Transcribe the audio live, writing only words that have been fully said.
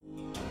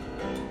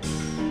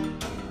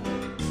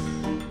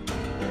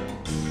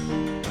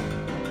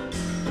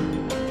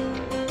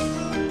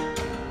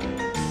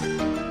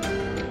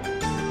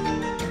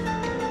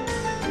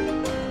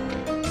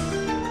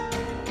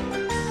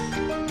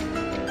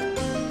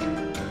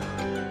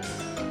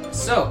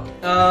So,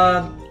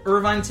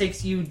 Irvine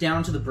takes you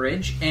down to the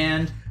bridge,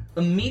 and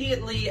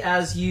immediately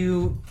as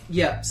you,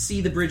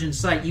 see the bridge in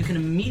sight, you can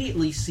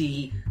immediately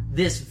see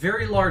this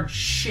very large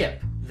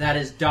ship that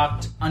is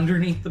docked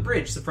underneath the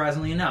bridge,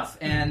 surprisingly enough.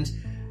 And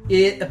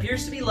it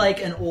appears to be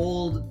like an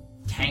old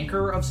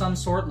tanker of some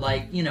sort,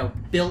 like,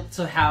 built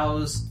to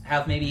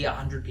have maybe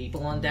 100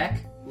 people on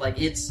deck.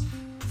 Like, it's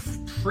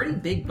a pretty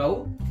big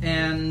boat,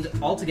 and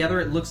altogether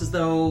it looks as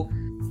though,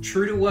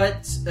 true to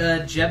what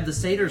Jeb the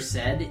Satyr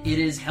said, it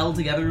is held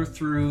together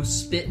through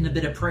spit and a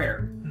bit of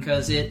prayer.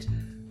 Because it's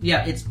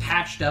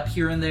patched up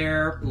here and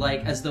there,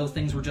 like as though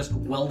things were just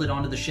welded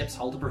onto the ship's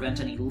hull to prevent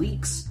any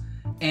leaks.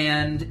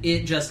 And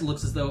it just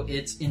looks as though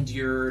it's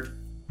endured,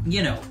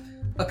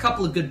 a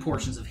couple of good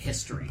portions of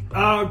history.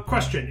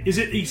 Question. Is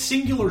it a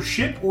singular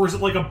ship, or is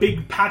it like a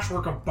big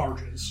patchwork of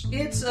barges?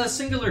 It's a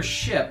singular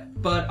ship,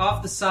 but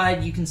off the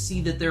side you can see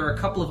that there are a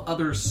couple of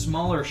other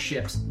smaller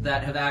ships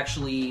that have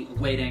actually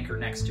weighed anchor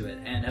next to it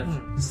and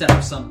have set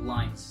up some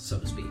lines, so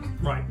to speak.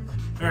 Right.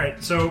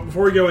 Alright, so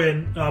before we go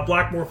in,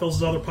 Blackmore fills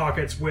his other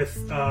pockets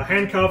with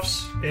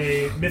handcuffs,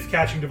 a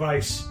myth-catching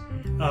device,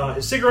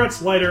 his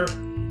cigarettes, lighter,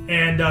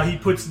 and he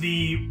puts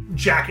the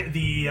jacket,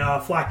 the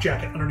flak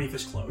jacket, underneath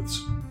his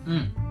clothes.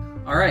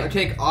 Alright. I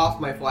take off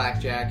my flak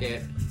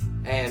jacket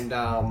and,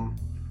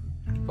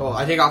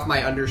 I take off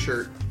my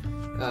undershirt,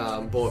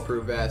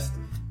 bulletproof vest,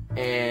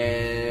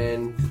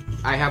 and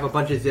I have a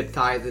bunch of zip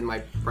ties in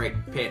my right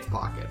pants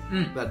pocket.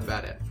 That's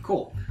about it.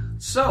 Cool.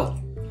 So,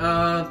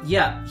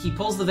 he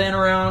pulls the van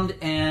around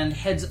and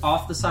heads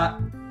off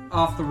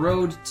the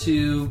road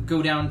to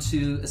go down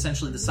to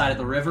essentially the side of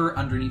the river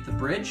underneath the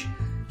bridge.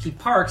 He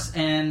parks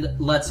and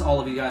lets all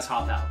of you guys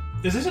hop out.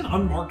 Is this an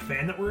unmarked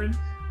van that we're in?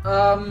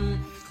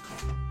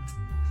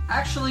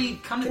 Actually,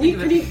 come to think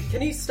of it...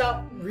 Can you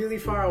stop really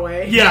far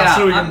away? Yeah,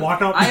 so we can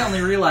walk up? I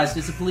only realized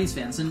it's a police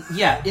van. So,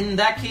 in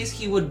that case,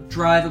 he would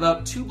drive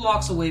about 2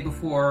 blocks away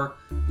before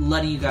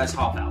letting you guys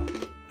hop out.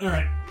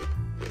 Alright.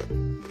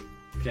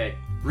 Okay.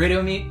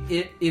 Radio me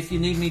if you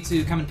need me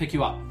to come and pick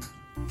you up.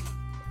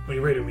 When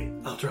you radio me,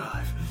 I'll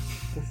drive.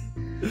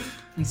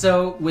 And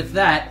so, with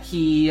that,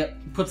 he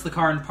puts the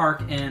car in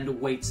park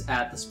and waits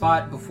at the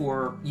spot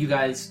before you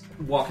guys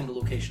walk into the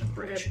location of the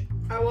bridge. Okay.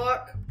 I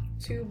walk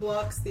 2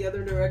 blocks the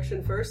other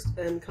direction first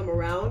and come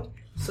around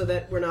so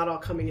that we're not all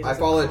coming in. I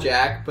follow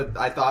Jack, but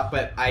I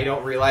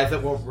don't realize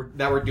that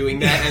we're doing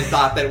that and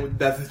thought that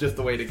this is just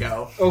the way to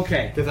go.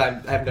 Okay. Because I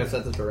have no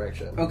sense of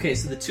direction. Okay,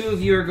 so the 2 of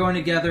you are going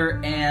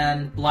together,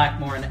 and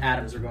Blackmore and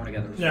Adams are going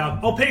together as well. Yeah,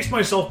 I'll pace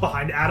myself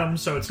behind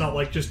Adams so it's not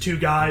like just 2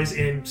 guys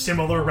in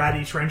similar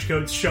ratty trench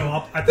coats show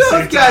up at the same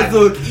time. Those guys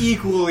look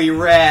equally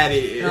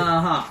ratty.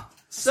 Uh-huh.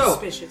 So,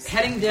 Suspicious.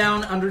 heading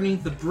down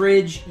underneath the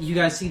bridge, you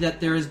guys see that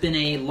there has been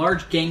a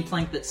large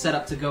gangplank that's set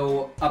up to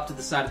go up to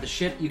the side of the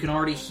ship. You can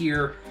already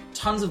hear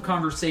tons of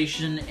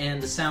conversation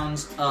and the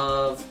sounds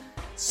of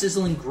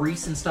sizzling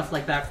grease and stuff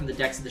like that from the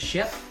decks of the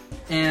ship.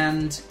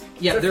 And,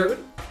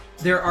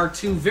 there are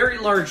 2 very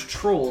large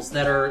trolls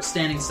that are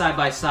standing side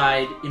by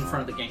side in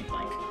front of the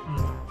gangplank.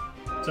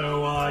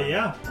 So,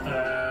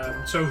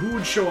 so who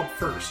would show up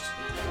first?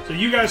 So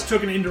you guys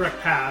took an indirect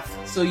path.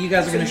 So you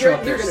guys are going to show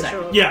up there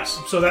second. Yes,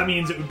 so that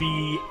means it would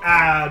be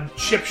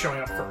Chip showing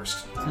up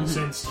first,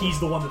 since he's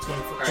the one that's going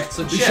first. Alright,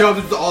 so The Chip, show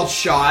is all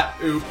shot.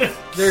 Oop.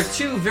 there are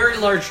 2 very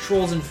large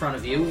trolls in front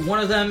of you. One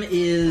of them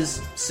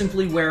is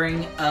simply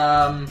wearing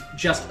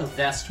just a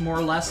vest, more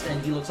or less,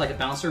 and he looks like a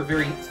bouncer.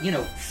 Very,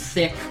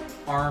 thick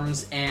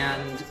arms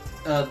and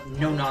a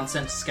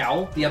no-nonsense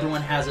scowl. The other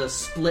one has a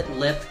split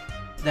lip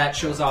that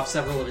shows off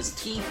several of his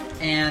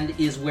teeth and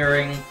is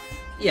wearing...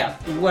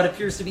 what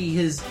appears to be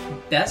his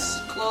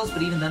best clothes,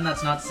 but even then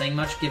that's not saying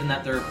much, given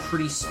that they're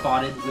pretty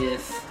spotted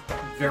with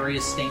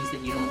various stains that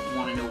you don't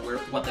want to know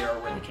what they are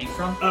or where they came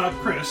from.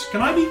 Chris,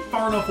 can I be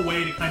far enough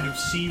away to kind of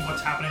see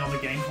what's happening on the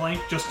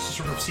gangplank, just to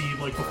sort of see,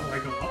 like, before I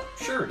go up?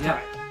 Sure, yeah.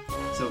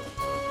 So,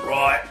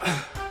 Right.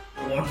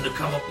 Wanting to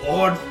come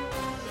aboard?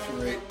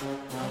 Right.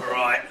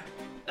 Alright.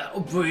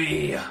 That'll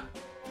be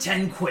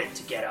 10 quid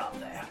to get up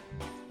there.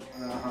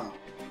 Uh-huh.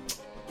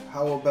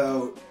 How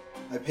about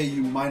I pay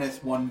you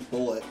 -1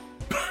 bullet?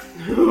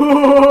 If you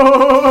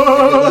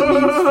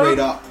let me straight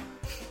up.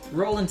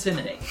 roll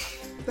Intimidate.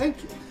 Thank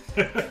you.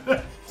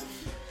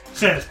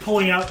 Says,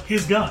 pulling out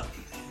his gun.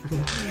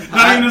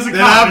 Not even as a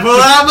Then I pull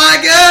out my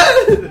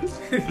gun!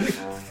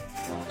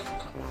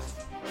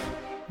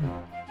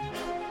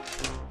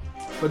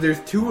 But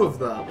there's 2 of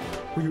them.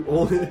 You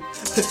only...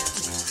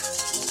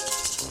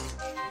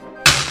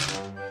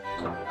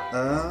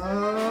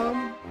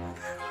 I'm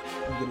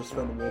gonna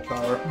spend a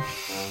willpower.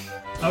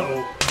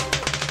 Uh-oh.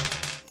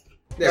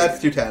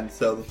 That's 210,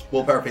 so the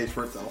willpower pays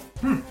for itself.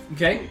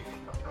 Okay.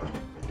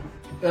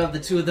 The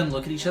 2 of them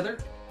look at each other.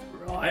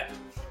 Right.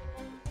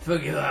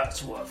 Figure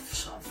that's worth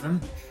something.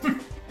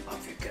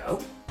 Off you go.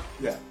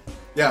 Yeah.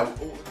 Yeah,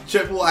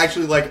 Chip will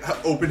actually,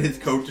 open his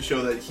coat to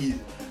show that he's...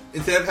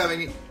 Instead of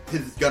having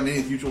his gun in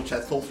his usual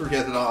chest holster, he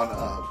has it on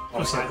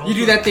A side You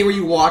do that thing where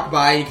you walk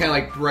by and you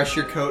kind of, brush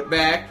your coat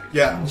back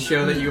Yeah. to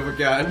show that you have a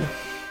gun.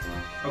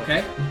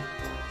 Okay.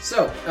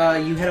 So,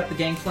 you head up the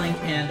gangplank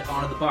and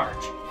onto the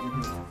barge.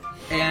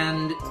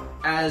 And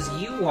as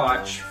you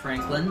watch,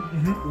 Franklin,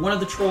 one of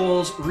the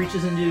trolls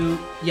reaches into...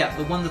 Yeah,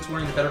 the one that's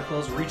wearing the better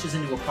clothes reaches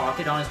into a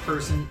pocket on his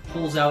person,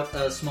 pulls out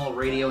a small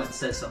radio, and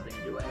says something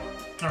into it.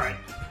 Alright.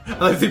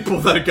 As he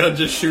pulls out a gun,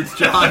 just shoots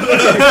John.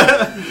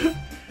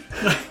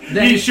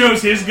 He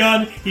shows his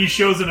gun, he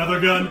shows another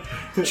gun.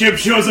 Chip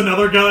shows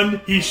another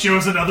gun, he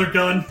shows another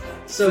gun.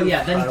 So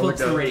yeah, then he Fire puts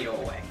the gun. radio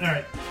away.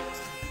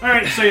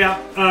 Alright, so yeah,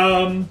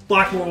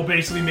 Blackmore will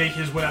basically make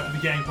his way up to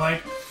the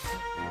gangplank.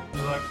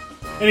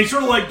 And he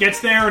sort of like gets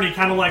there and he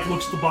kind of like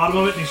looks at the bottom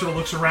of it and he sort of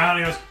looks around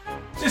and he goes,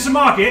 "Is this a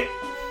market?"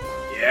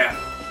 Yeah.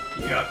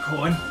 You got a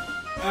coin?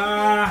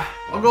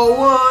 I'll go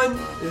one.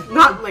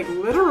 Not like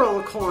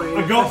literal coin.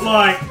 I got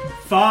like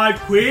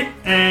 £5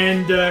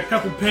 and a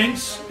couple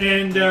pence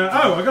and,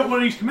 I got one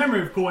of these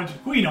commemorative coins with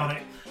the Queen on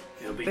it.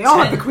 It'll be They all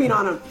 10, have the queen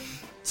on them.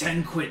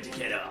 10 quid to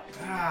get up.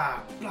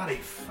 Bloody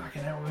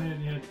fucking hell.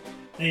 And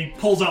he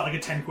pulls out like a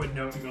 10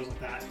 note and goes like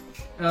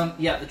that.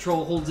 Yeah, the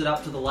troll holds it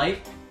up to the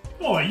light.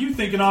 Oh, are you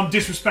thinking I'm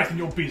disrespecting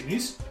your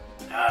business?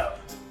 No.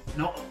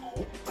 Not at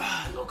all.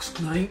 Looks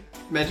clean.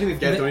 Imagine these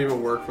guys don't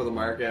even work for the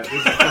market.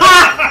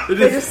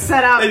 They just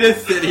set up. They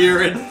just sit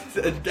here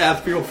and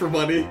ask people for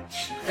money.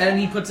 And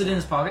he puts it in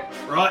his pocket.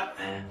 Right.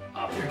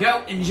 Up you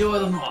go. Enjoy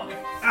the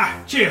market.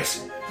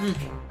 Cheers.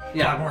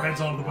 Yeah. Blackmore heads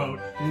onto the boat.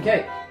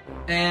 Okay.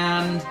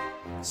 And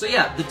so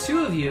yeah, the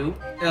two of you,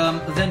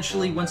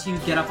 eventually, once you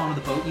get up onto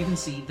the boat, you can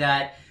see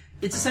that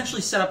it's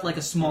essentially set up like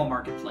a small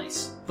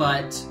marketplace.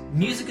 But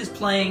music is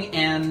playing,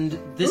 and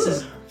this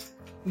is...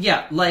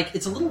 Yeah, like,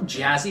 it's a little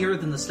jazzier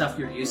than the stuff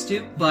you're used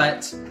to,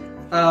 but...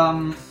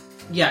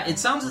 yeah, it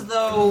sounds as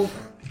though...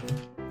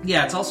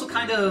 Yeah, it's also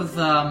kind of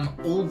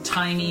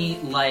old-timey,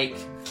 like...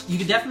 You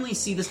could definitely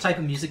see this type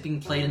of music being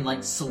played in,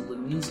 like,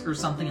 saloons or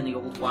something in the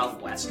old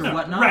Wild West or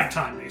whatnot.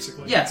 Ragtime,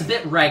 basically. Yeah, it's a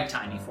bit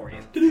ragtimey for you.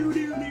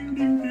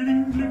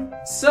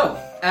 So,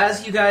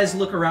 as you guys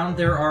look around,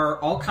 there are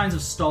all kinds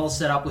of stalls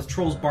set up with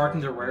trolls barking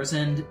their wares,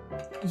 and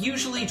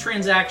usually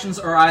transactions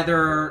are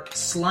either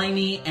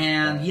slimy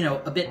and,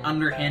 a bit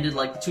underhanded,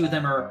 like the two of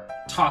them are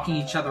talking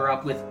each other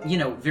up with,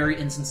 very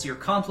insincere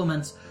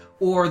compliments,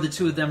 or the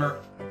two of them are...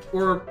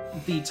 Or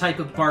the type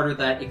of barter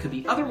that it could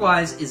be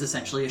otherwise is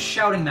essentially a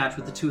shouting match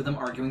with the two of them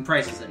arguing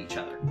prices at each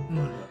other.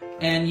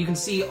 And you can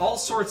see all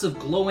sorts of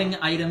glowing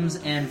items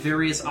and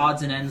various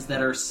odds and ends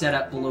that are set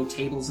up below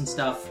tables and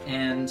stuff.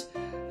 And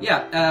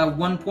yeah, at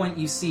one point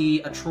you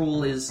see a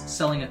troll is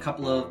selling a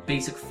couple of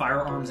basic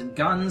firearms and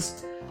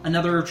guns.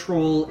 Another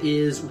troll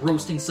is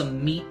roasting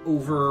some meat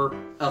over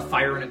a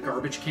fire in a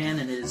garbage can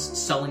and is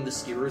selling the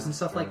skewers and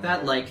stuff like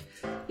that. Like,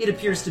 it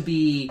appears to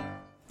be,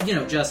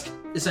 just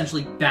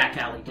essentially back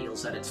alley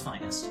deals at its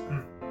finest.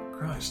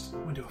 Christ, I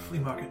went to a flea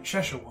market in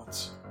Cheshire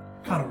once.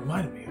 Kind of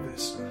reminded me of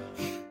this.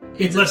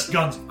 It's less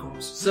guns, of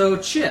course. So,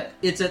 Chip,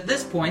 it's at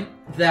this point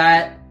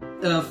that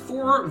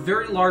 4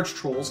 very large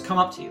trolls come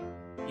up to you.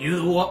 You're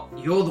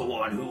the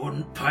one who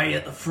wouldn't pay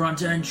at the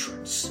front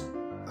entrance.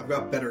 I've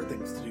got better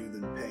things to do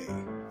than pay.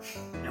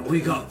 And we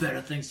got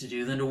better things to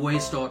do than to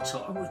waste our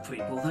time with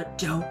people that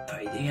don't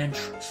pay the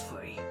entrance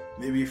fee.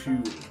 Maybe if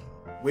you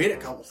wait a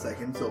couple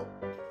seconds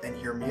and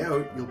hear me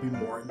out, you'll be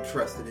more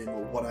interested in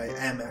what I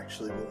am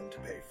actually willing to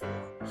pay for.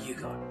 You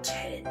got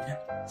 10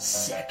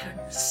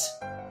 seconds.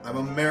 I'm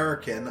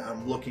American.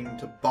 I'm looking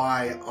to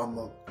buy on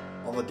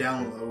the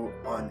down low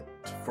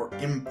for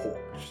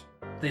imports.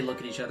 They look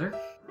at each other.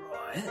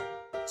 Right.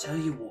 Tell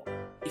you what,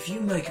 if you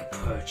make a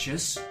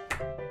purchase,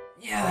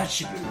 that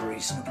should be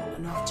reasonable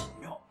enough to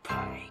not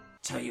pay.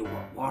 Tell you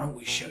what, why don't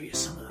we show you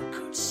some of the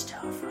good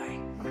stuff, eh?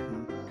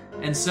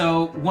 And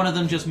so one of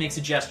them just makes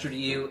a gesture to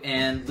you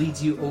and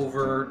leads you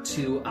over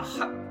to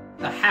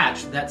a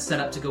hatch that's set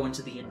up to go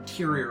into the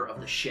interior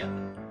of the ship.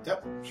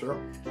 Yep, sure.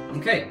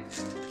 Okay.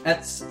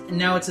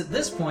 Now it's at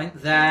this point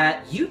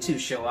that you two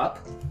show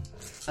up,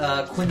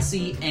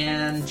 Quincy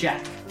and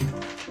Jack.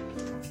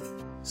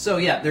 So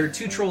yeah, there are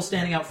 2 trolls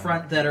standing out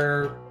front that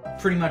are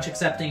pretty much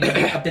accepting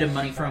a bit of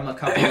money from a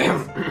couple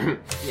of...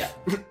 Yeah.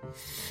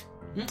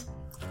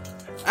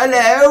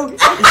 Hello.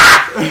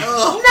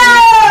 No!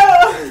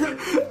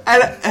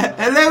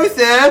 Hello,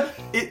 sir.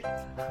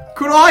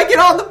 Could I get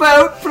on the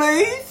boat,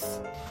 please?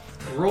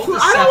 Roll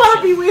deception. I don't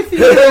want to be with you.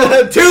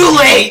 Too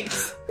late.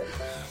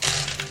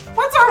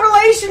 What's our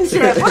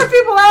relationship? What if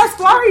people ask,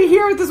 why are you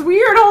here with this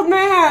weird old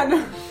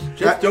man?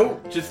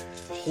 Just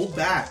hold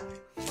back.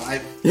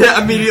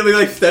 Yeah, immediately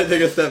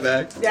take a step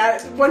back.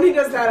 Yeah, when he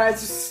does that, I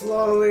just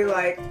slowly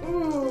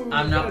ooh.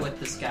 I'm not with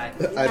this guy.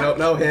 I don't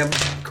know him.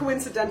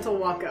 Coincidental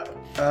walk up.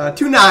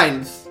 2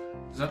 9s.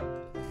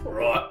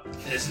 Right,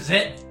 this is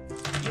it.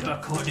 You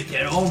got coin to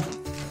get home.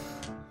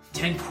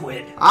 10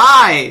 quid.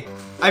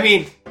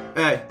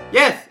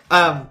 Yes.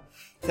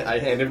 I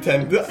hand him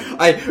 10.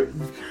 I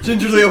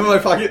gingerly open my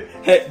pocket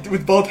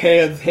with both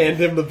hands, hand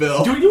him the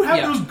bill. Do you have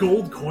Yeah. those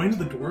gold coins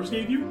the dwarves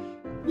gave you?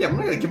 Yeah, I'm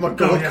not gonna give him a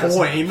gold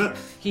coin.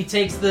 He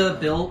takes the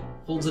bill,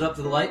 holds it up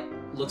to the light,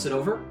 looks it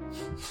over,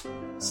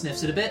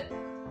 sniffs it a bit.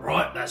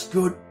 Right, that's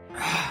good.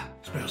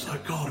 Smells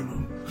like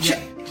cardamom.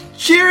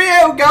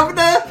 Cheerio,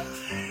 Governor!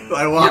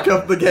 I walk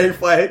up the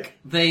gangplank.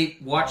 They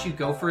watch you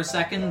go for a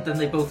second, then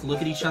they both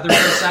look at each other for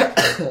a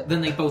sec,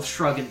 then they both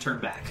shrug and turn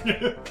back.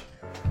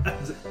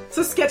 It's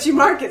a sketchy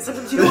market.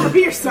 Sometimes you don't want to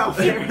be yourself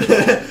here.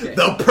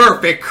 The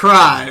perfect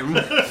crime.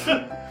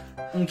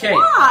 Okay.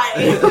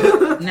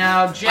 Why?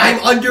 Now,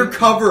 Jack, I'm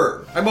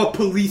undercover. I'm a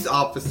police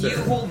officer. you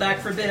hold back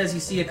for a bit as you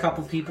see a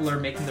couple people are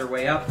making their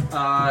way up.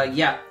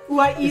 Yeah.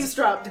 Why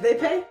eavesdrop? Do they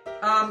pay?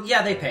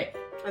 Yeah, they pay.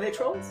 Are they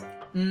trolls?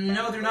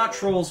 No, they're not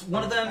trolls.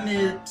 One of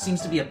them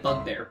seems to be a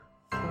bugbear.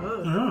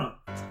 Oh. Ah.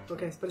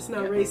 Okay, but it's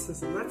not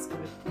racism. That's good.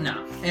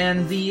 No.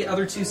 And the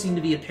other two seem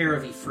to be a pair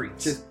of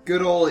Ifrits. Just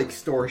good old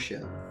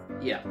extortion.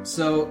 Yeah.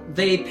 So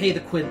they pay the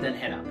quid, then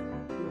head up.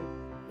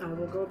 I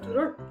will go up to the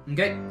door.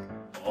 Okay.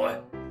 Boy,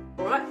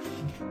 Alright.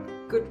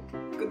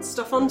 Good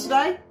stuff on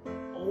today?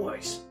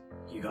 always.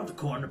 You got the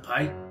corn to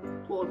pay?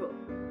 Well,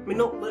 I mean,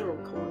 not literal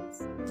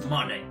coins.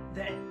 Money,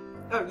 then.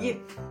 Oh, yeah.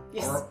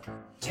 Yes. Or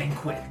 10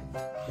 quid.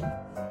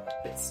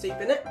 Bit steep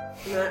in it.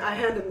 And I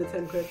hand him the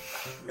 10 quid.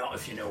 Not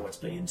if you know what's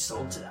being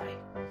sold today.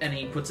 And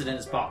he puts it in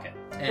his pocket.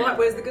 And Right,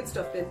 where's the good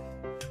stuff then?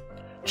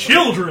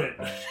 Children!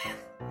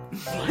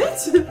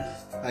 What?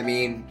 I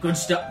mean, Good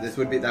stuff. that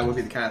would be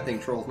the kind of thing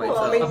trolls might Well,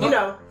 I sell. mean, you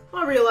know,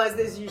 I realise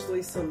there's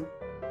usually some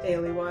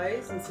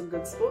alleyways and some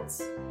good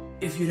spots.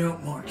 If you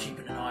don't mind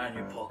keeping an eye on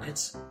your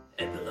pockets,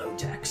 at below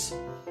decks.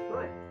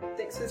 Right.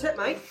 Thanks for the tip,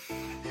 mate.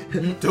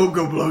 Don't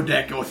go below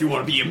deck or you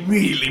want to be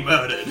immediately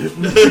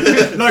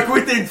murdered. Like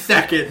within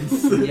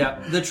seconds. yeah,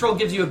 the troll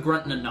gives you a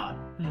grunt and a nod.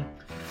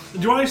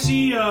 Do I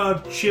see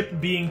Chip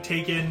being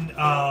taken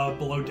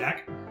below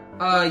deck?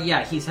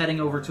 Yeah, he's heading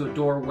over to a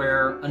door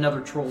where another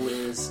troll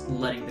is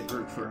letting the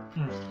group through.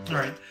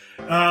 Alright.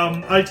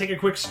 I take a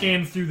quick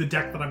scan through the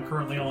deck that I'm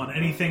currently on.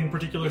 Anything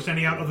particular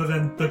standing out other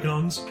than the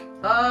guns?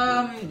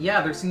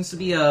 Yeah, there seems to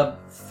be a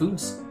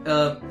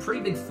pretty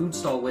big food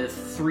stall with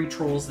 3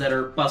 trolls that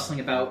are bustling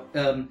about,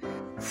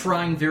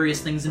 frying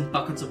various things in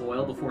buckets of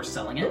oil before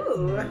selling it.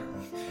 Ooh.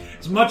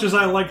 As much as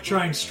I like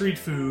trying street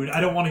food,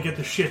 I don't want to get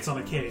the shits on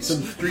a case.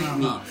 Some street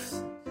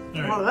meats.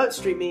 Alright. Well, that's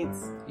street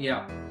meats.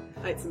 Yeah.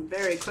 I ate some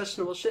very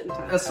questionable shit in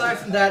time. Aside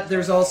from that,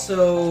 there's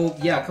also,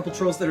 a couple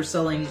trolls that are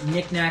selling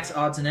knickknacks,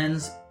 odds and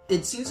ends.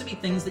 It seems to be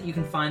things that you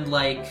can find,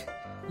 like,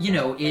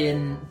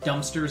 in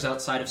dumpsters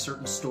outside of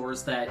certain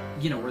stores that,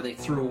 where they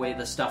threw away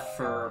the stuff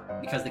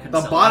because they couldn't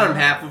The sell bottom it.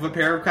 half of a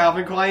pair of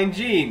Calvin Klein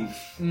jeans.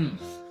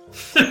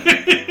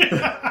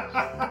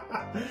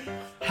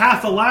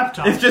 Half a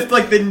laptop. It's just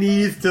like the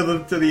knees to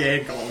the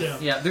ankles. Yeah.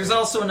 Yeah, there's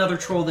also another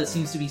troll that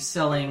seems to be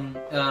selling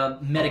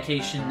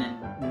medication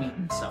and meat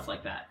and stuff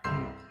like that.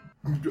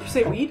 Did you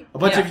say weed? A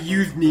bunch Yeah. of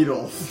used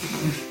needles.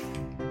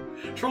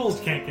 Trolls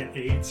can't get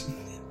AIDS.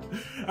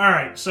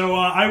 Alright, so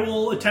I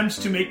will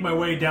attempt to make my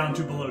way down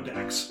to below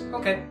decks.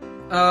 Okay.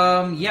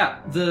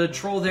 The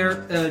troll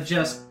there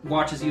just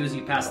watches you as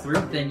you pass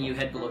through, then you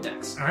head below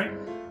decks. Alright?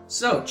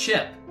 So,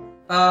 Chip,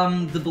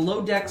 the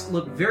below decks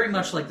look very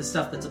much like the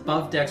stuff that's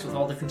above decks with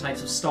all different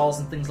types of stalls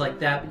and things like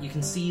that, but you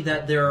can see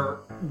that there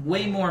are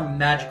way more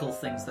magical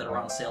things that are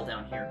on sale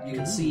down here. You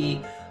can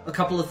see a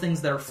couple of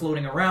things that are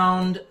floating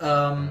around,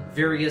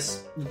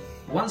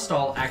 one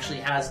stall actually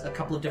has a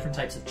couple of different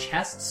types of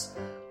chests.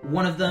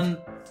 One of them,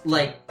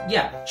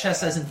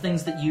 chests as in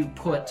things that you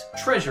put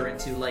treasure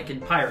into, like in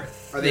Pirate.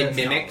 Are they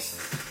mimics?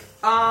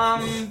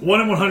 1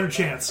 in 100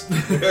 chance.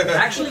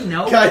 Actually,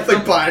 no. Guy's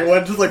like buying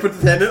one, just like puts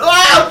his hand in.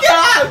 Oh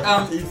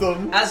god! Eats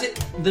them. As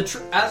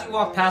you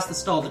walk past the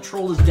stall, the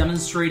troll is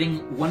demonstrating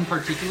one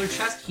particular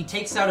chest. He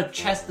takes out a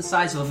chest the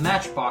size of a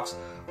matchbox,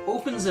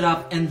 opens it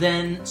up, and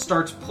then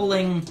starts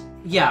pulling,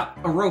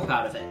 a rope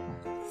out of it.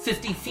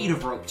 50 feet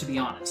of rope, to be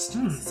honest.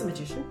 Is this a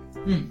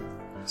magician?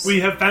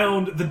 We have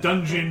found the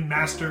Dungeon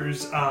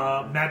Master's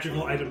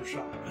magical item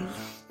shop.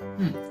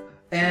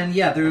 And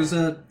there's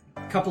a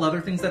couple other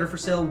things that are for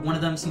sale. One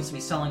of them seems to be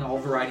selling all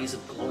varieties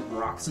of glowing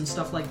rocks and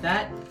stuff like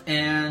that.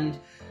 And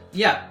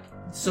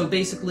so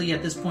basically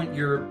at this point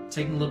you're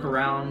taking a look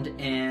around,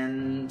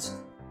 and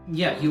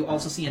you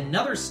also see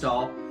another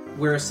stall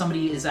where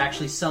somebody is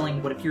actually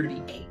selling what appear to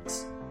be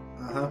eggs.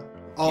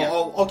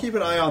 I'll keep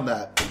an eye on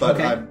that. But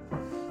Okay.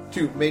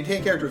 To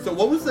maintain character. So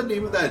what was the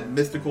name of that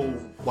mystical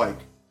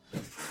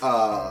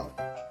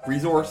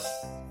resource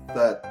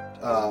that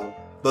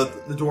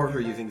The dwarves are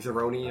using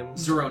Zeronium.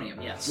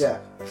 Zeronium, yes. Yeah.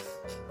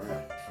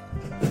 Alright.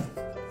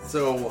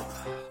 So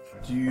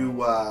do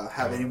you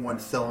have anyone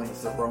selling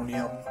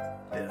Zeronium?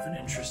 Bit of an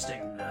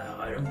interesting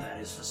item that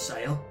is for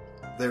sale.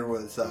 There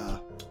was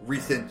a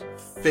recent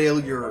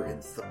failure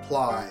in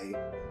supply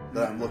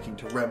that I'm looking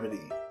to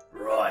remedy.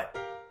 Right.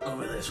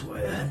 Over this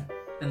way then.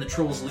 And the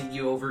trolls lead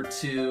you over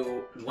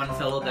to one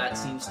fellow that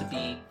seems to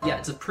be,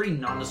 it's a pretty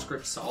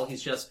nondescript stall.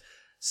 He's just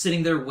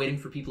sitting there waiting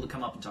for people to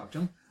come up and talk to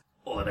him.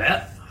 Or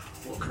that.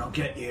 What can I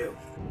get you?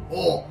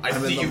 Oh, I I'm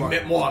in see the you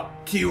market. met more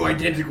 2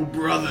 identical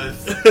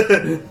brothers.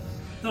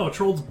 No, a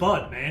troll's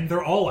bud, man.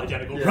 They're all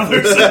identical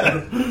brothers.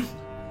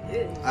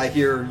 I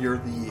hear you're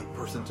the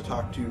person to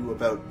talk to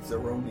about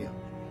Zeronium.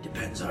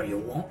 Depends how you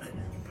want it.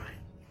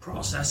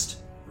 Processed,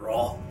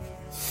 raw,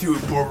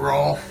 Super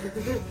raw.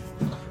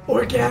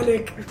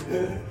 Organic.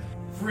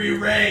 Free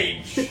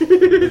range.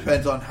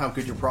 Depends on how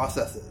good your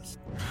process is.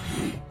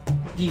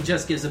 He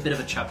just gives a bit of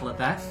a chuckle at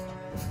that.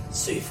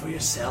 See for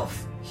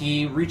yourself.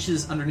 He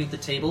reaches underneath the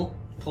table,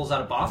 pulls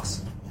out a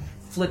box,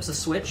 flips a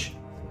switch,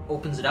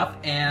 opens it up,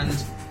 and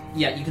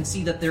yeah, you can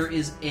see that there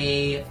is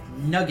a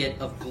nugget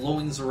of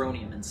glowing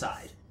zeronium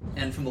inside.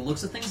 And from the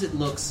looks of things, it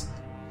looks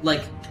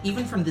like,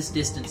 even from this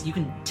distance, you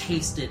can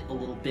taste it a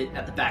little bit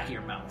at the back of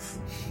your mouth.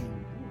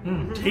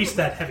 Taste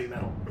that heavy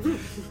metal.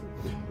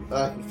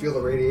 I can feel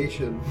the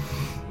radiation.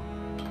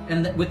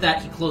 And with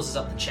that, he closes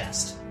up the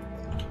chest.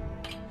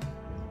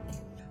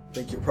 I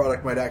think your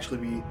product might actually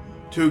be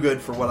too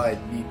good for what I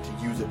need to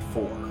use it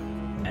for.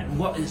 And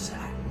what is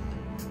that?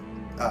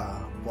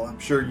 Well, I'm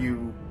sure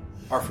you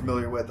are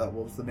familiar with what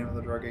was the name of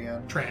the drug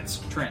again?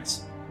 Trance.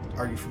 Trance.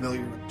 Are you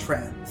familiar with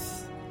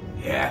trance?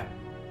 Yeah.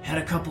 Had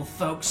a couple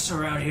folks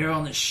around here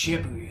on the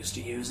ship who used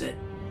to use it.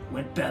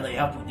 Went belly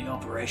up when the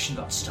operation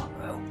got stuck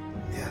though.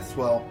 Yes,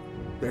 well,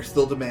 there's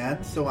still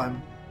demand, so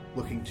I'm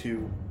looking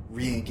to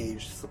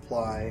re-engage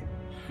supply.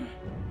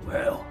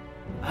 Well,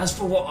 as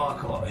for what I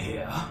got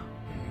here,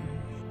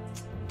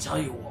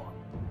 tell you what,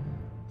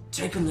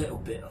 take a little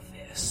bit of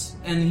this.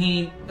 And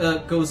he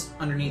goes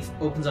underneath,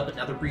 opens up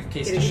another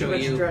briefcase Getting to too show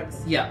much you.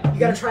 drugs. Yeah. You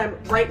gotta try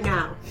them right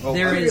now. Oh,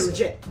 There You're is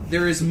legit.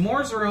 there is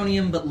more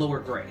zeronium, but lower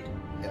grade.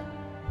 Yeah.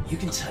 You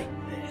can take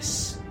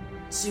this,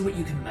 see what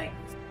you can make.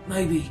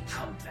 Maybe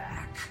come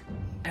back,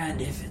 and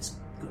if it's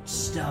good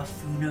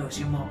stuff, who knows,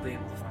 you might be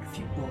able to find a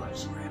few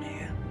bullets around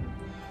here.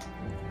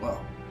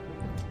 Well,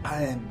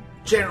 I am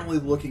generally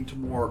looking to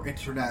more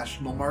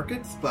international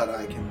markets, but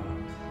I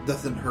can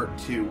doesn't hurt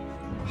to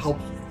help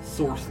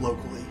source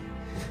locally.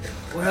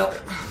 Well,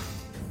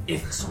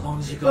 if as long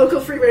as you got Local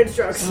free range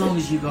drugs. as long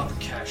as you got the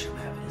cash, I'm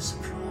happy to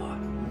supply.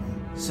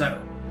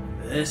 So,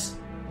 for this,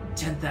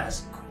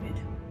 10,000 quid.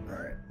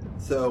 Alright.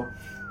 So,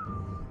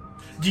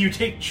 Do you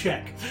take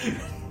check?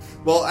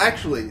 well,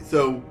 actually,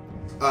 so,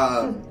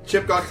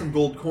 Chip got some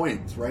gold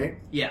coins, right?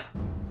 Yeah.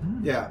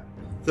 Yeah.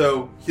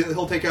 So,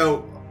 he'll take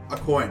out a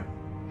coin.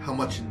 How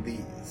much in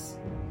these?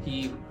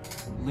 He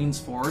leans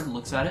forward,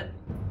 looks at it.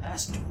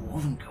 That's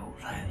dwarven gold,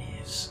 that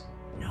is.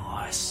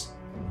 Nice.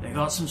 They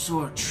got some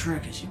sort of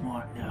trick, as you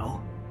might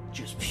know.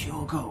 Just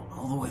pure gold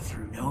all the way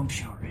through, no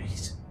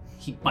impurities.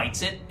 He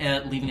bites it,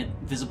 leaving a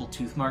visible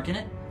tooth mark in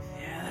it.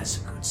 Yeah, that's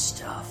good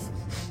stuff.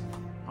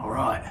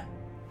 Alright,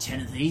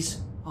 10 of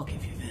these, I'll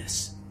give you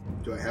this.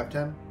 Do I have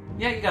 10?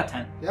 Yeah, you got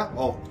 10. Yeah,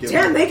 I'll give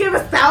Damn, it. they gave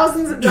us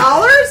thousands of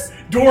dollars?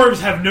 Dwarves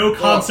have no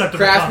concept of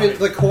craftsman.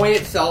 economy. The coin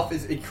itself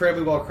is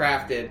incredibly well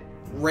crafted,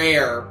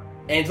 rare,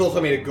 and it's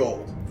also made of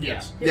gold.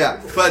 Yes.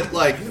 Yeah, but,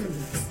 like,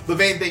 the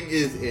main thing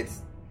is it's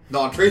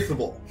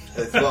non-traceable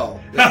as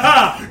well.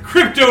 Haha!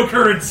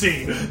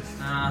 Cryptocurrency!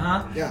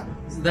 Uh-huh. Yeah.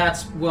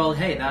 That's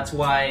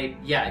why,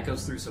 yeah, it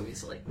goes through so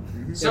easily.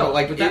 So,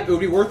 like, with it that- would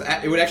be worth.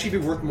 It would actually be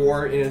worth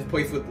more in a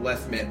place with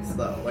less mints,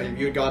 though. Like, if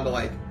you had gone to,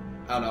 like,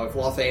 I don't know, if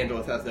Los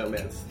Angeles has no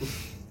mints.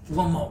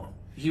 One moment.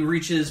 He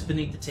reaches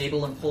beneath the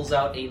table and pulls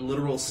out a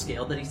literal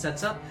scale that he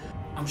sets up.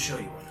 I'm sure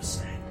you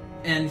understand.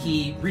 And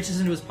he reaches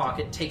into his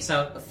pocket, takes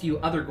out a few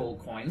other gold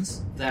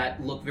coins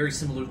that look very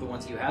similar to the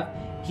ones you have.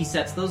 He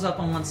sets those up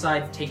on one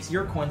side, takes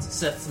your coins,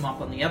 sets them up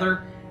on the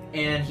other,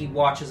 and he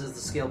watches as the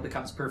scale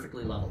becomes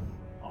perfectly level.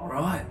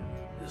 Alright,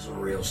 this is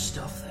real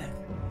stuff then.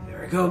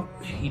 Here we go.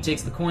 He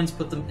takes the coins,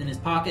 puts them in his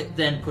pocket,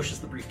 then pushes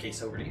the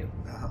briefcase over to you.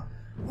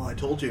 Well, I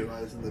told you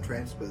I was in the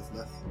trance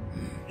business.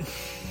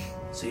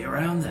 See you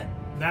around then.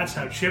 That's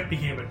how Chip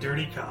became a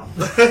dirty cop.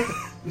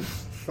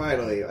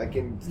 Finally, I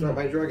can start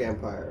my drug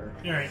empire.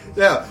 Alright.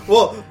 Yeah,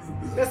 well,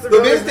 That's the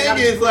road big they thing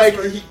gotta is, choose like,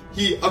 first.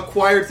 he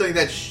acquired something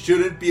that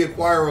shouldn't be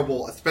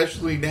acquirable,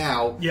 especially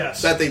now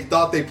Yes. that they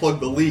thought they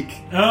plugged the leak.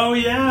 Oh,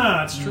 yeah,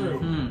 that's true.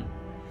 Hmm. You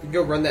can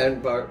go run that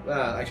in bar.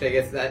 Actually, I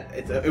guess that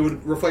it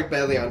would reflect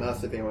badly on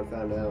us if anyone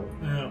found out.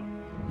 Yeah.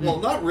 Well,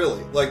 not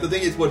really. Like, the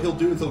thing is, what he'll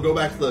do is he'll go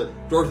back to the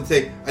dwarves and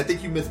say, I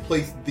think you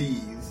misplaced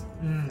these.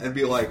 And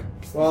be like,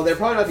 Well, they're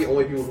probably not the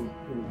only people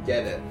who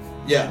get it.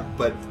 yeah,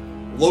 but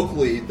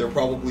locally, they're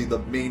probably the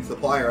main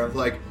supplier. I was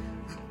like,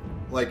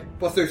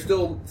 Plus, there's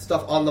still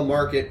stuff on the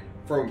market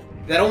from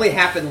that only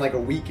happened like a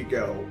week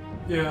ago.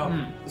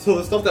 Yeah. So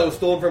the stuff that was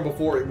stolen from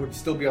before it would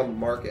still be on the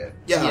market.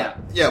 yeah,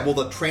 well,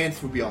 the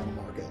trance would be on the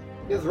market.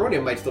 Yeah,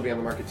 Zeronium might still be on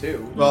the market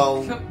too.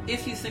 Well,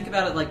 If you think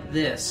about it like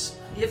this,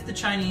 if the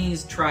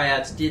Chinese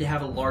triads did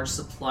have a large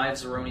supply of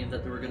zeronium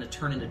that they were going to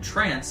turn into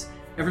trance,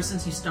 ever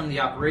since you stung the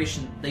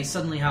operation, they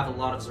suddenly have a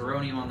lot of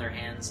zeronium on their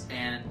hands,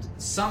 and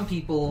some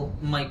people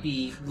might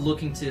be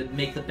looking to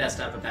make the best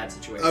out of a bad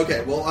situation.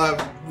 okay, well,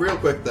 real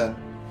quick then,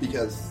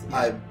 because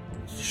I'm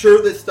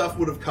sure this stuff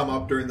would have come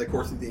up during the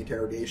course of the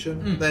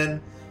interrogation.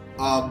 Then,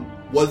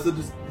 was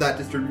that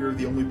distributor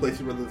the only place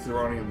where the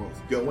zeronium was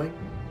going?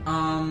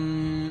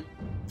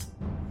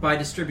 By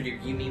distributor,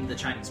 you mean the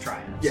Chinese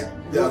triads? Yeah,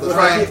 Well, the the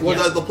triad, triad-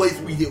 yeah. the place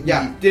we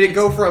Yeah. Did it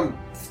go from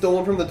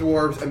stolen from the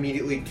dwarves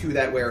immediately to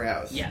that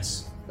warehouse?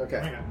 Yes. Okay.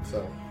 Okay.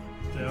 So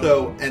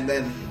So, and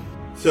then,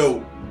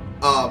 so,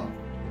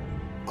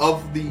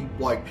 of the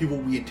people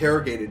we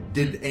interrogated,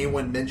 did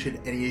anyone mention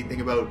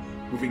anything about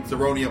moving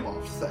Zeronium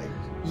off site?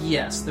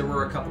 Yes, there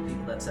were a couple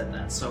people that said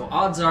that. So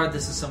odds are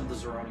this is some of the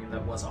Zeronium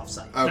that was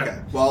off-site. Okay,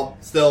 well,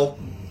 still...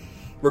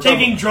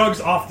 Taking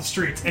drugs off the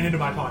streets and into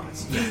my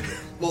pockets.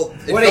 Well,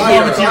 it's What a not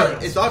hero. raw material.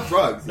 It's not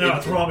drugs. No,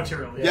 it's raw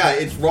material. Yeah,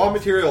 it's raw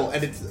material,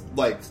 and it's,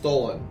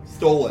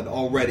 stolen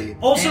already.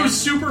 Also And-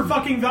 super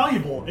fucking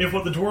valuable, if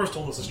what the dwarves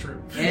told us is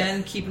true.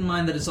 And keep in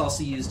mind that it's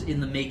also used in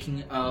the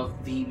making of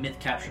the myth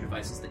capture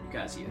devices that you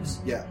guys use.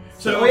 Yeah.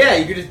 So, Oh yeah,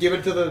 you could just give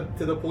it to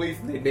the police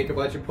and they'd make a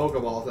bunch of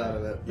Pokeballs out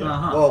of it.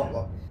 Uh-huh.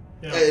 Well,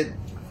 Yeah.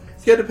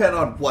 it's gonna depend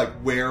on,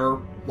 where,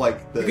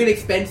 the... You can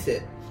expense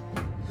it.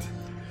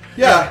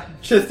 Yeah,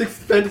 just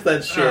expense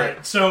that shit.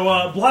 Alright,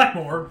 so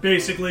Blackmore,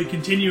 basically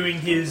continuing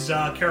his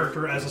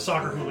character as a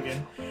soccer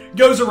hooligan,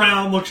 goes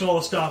around, looks at all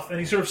the stuff, and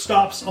he sort of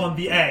stops on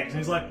the eggs. And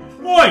he's like,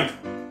 "Oi,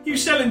 you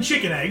selling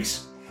chicken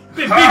eggs?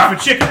 Bit big for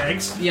chicken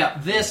eggs." Yeah,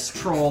 this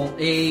troll,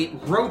 a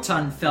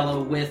rotund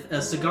fellow with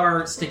a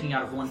cigar sticking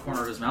out of one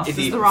corner of his mouth. Is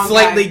he the wrong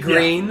slightly guy.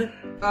 green?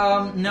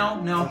 No.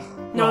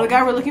 No, the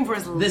guy we're looking for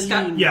is This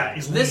guy- lean. Yeah,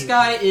 he's This lean.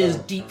 guy is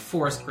deep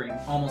forest green,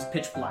 almost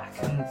pitch black.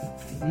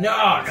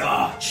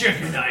 Nah,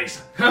 chicken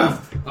eggs. Huh,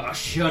 I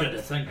shudder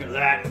to think of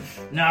that.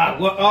 Nah,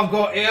 what I've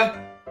got here?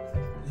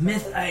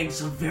 Myth eggs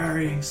of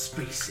varying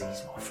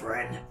species, my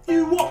friend.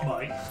 You what,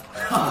 mate?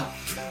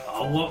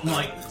 Oh, what,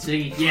 mate?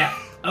 See, yeah.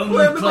 Only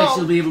Where am I place going?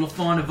 you'll be able to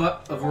find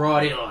a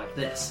variety like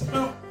this.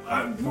 Well,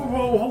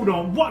 whoa, hold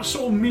on. What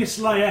sort of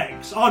mislay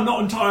eggs? I'm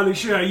not entirely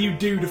sure how you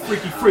do the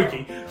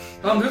freaky.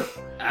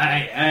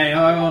 Hey,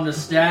 I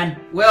understand.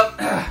 Well,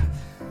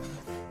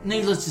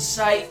 needless to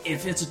say,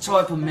 if it's a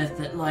type of myth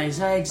that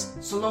lays eggs,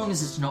 so long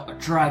as it's not a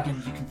dragon,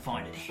 you can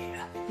find it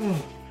here.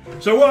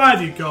 So what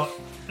have you got?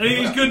 Any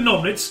of these good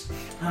omelets?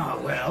 Oh,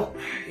 well,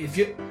 if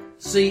you...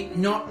 See,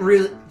 not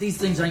really... These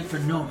things ain't for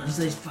nommers,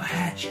 they're for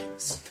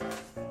hatchings.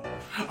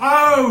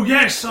 Oh,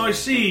 yes, I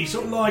see.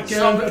 Sort of like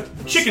Some- a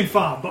chicken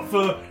farm, but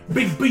for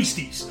big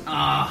beasties.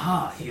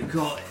 Aha, you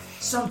got it.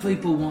 Some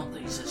people want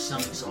these as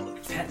some sort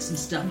of pets and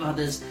stuff.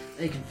 Others,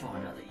 they can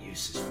find other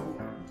uses for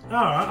them.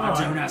 I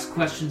don't Alright. ask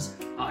questions,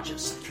 I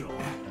just supply.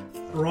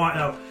 Right,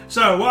 now.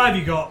 So, what have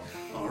you got?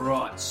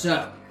 Alright,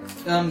 so...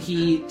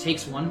 He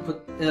takes one,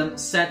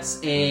 sets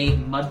a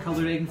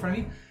mud-colored egg in front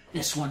of you.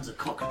 This one's a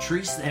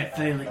cockatrice, they're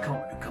fairly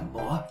common to come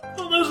by.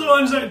 Oh, those are the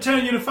ones that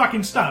turn you to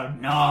fucking stone.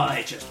 No,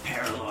 they just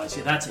paralyze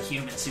you. That's a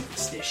human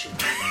superstition.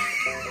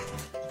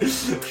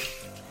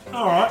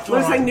 Alright.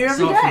 Looks like new every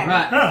So, day.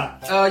 right.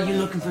 Ah, You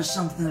looking for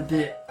something a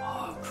bit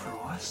high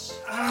price?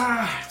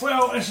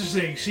 well, that's the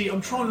thing. See,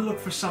 I'm trying to look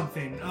for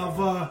something of,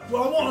 I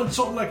wanted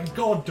something like a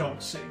god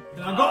dog, see.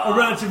 And I've got a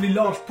relatively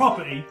large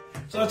property,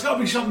 so it's got to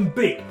be something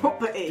big.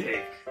 Property.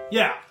 Big.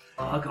 Yeah.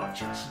 I got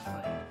just a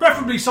thing.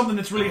 Preferably something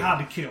that's really hard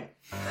to kill.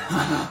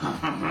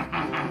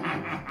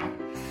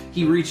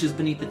 He reaches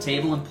beneath the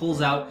table and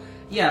pulls out.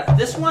 Yeah,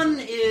 this one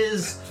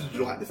is.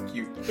 Gelatinous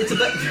cute. It's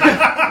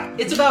about.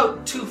 It's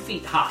about 2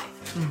 feet high.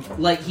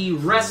 Like he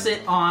rests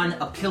it on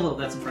a pillow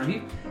that's in front of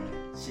you.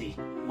 See,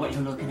 what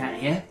you're looking at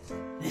here?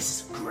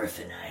 This is a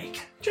griffin egg.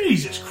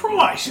 Jesus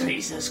Christ!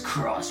 Jesus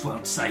Christ,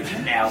 won't save you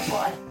now,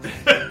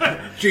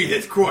 bud.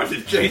 Jesus Christ,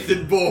 it's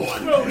Jason Bourne.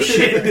 Oh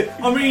shit!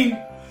 I mean,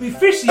 we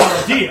fishy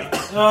idea.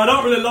 I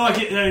don't really like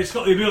it that it's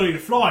got the ability to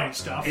fly and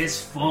stuff. It's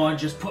fine,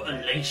 just put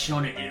a leash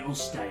on it and it'll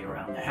stay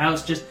around the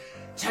house. Just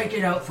take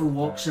it out for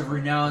walks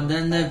every now and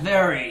then. They're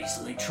very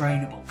easily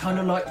trainable, kind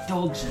of like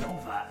dogs and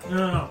all that.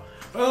 Oh.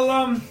 Well,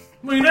 I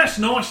mean, that's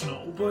nice and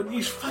all, but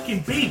he's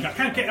fucking big. I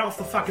can't get off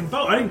the fucking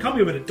boat. I didn't come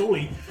here with a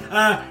dolly.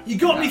 You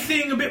got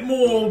anything a bit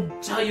more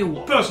Tell you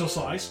what, personal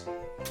size?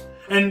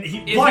 And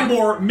you-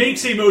 Blackmore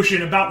makes a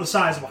motion about the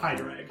size of a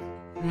Hydra egg.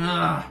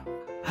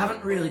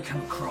 haven't really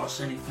come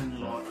across anything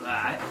like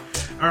that.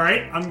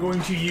 Alright, I'm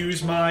going to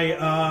use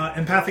my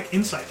empathic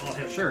insight on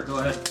him. Sure, go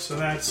ahead. So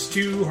that's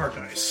 2 hard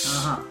dice.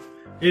 Uh-huh.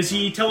 Is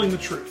he telling the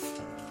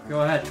truth?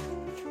 Go ahead.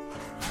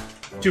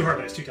 2 hard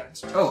dice, 2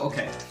 times. Oh,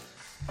 okay.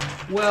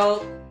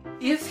 Well,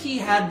 if he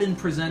had been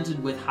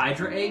presented with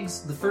Hydra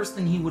eggs, the first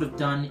thing he would have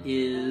done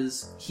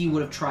is he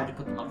would have tried to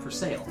put them up for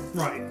sale.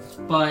 Right.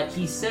 But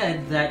he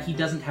said that he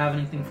doesn't have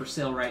anything for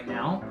sale right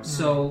now,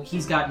 so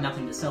he's got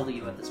nothing to sell to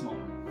you at this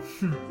moment.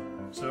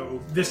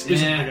 So this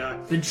isn't the guy.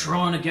 Been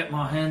trying to get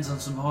my hands on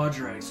some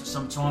Hydra eggs for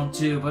some time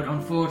too, but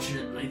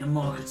unfortunately the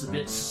market's a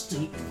bit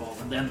steep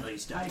involving them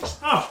these days.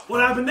 Oh, what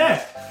happened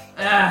there?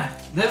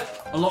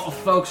 A lot of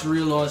folks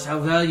realise how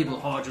valuable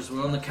Hydras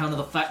were on account of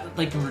the fact that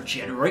they can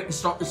regenerate and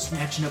started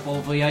snatching up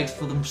all the eggs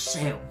for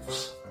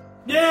themselves.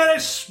 Yeah,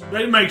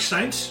 that makes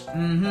sense.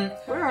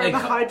 Where are Hey, the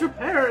Hydra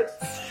parents?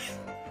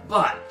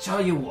 But,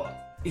 tell you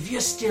what, if you're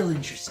still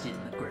interested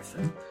in the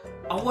Griffin,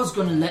 I was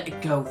going to let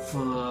it go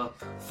for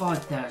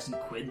 5,000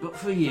 quid, but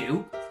for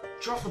you,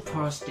 drop the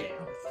price down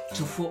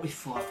to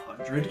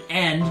 4,500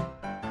 and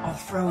I'll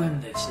throw in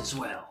this as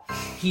well.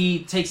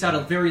 He takes out a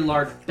very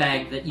large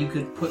bag that you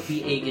could put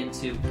the egg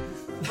into.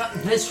 But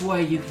this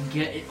way you can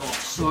get it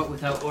off site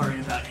without worrying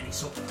about any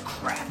sort of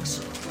cracks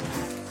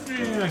or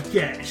Yeah, I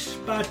guess.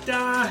 But,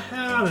 I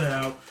don't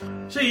know.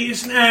 See,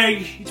 it's an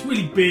egg. It's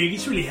really big.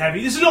 It's really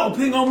heavy. There's a lot of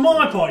thing on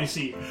my part, you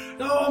see.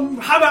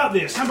 How about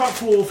this? How about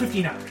for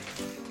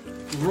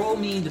 1,500? Roll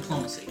me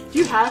diplomacy. Do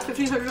you have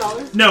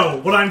 $1,500? No,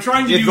 what I'm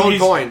trying to It's do gold is...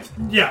 coins.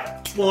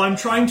 Yeah. Well, I'm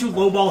trying to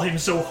lowball him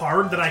so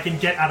hard that I can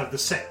get out of the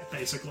set,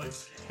 basically.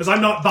 Because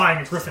I'm not buying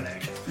a griffin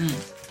egg.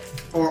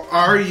 Or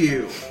are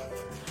you?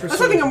 That's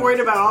the thing I'm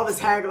worried about. All this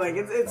haggling.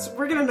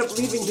 We're gonna end up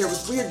leaving here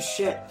with weird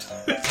shit.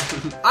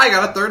 I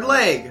got a third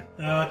leg.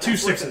 2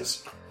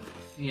 6s.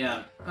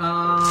 Yeah.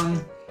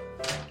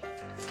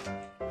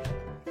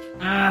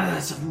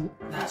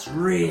 That's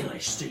really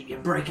steep. You're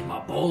breaking my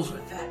balls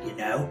with that, you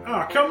know.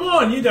 Oh, come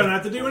on. You don't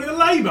have to do any of the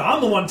labour.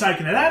 I'm the one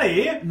taking it out of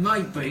here.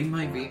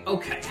 Maybe.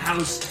 Okay,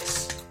 how's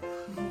this?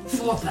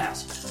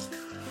 4,000.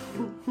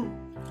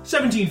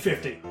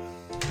 1750.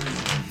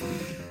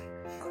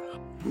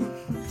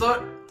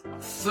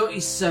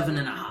 37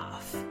 and a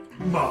half.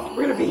 Oh,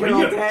 We're gonna be here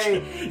all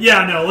day.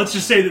 Yeah, no, let's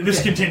just say that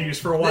this continues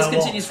for a while. This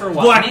continues for a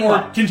while. Blackmore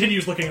Meanwhile-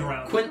 continues looking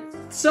around.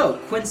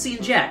 Quincy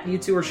and Jack, you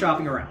two are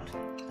shopping around.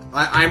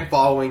 I'm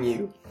following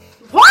you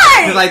because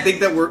Why? I think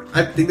that we're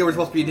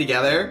supposed to be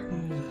together.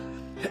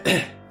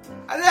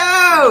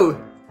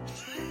 Hello.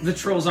 The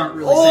trolls aren't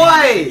really saying Oi!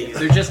 anything to you.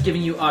 They're just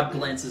giving you odd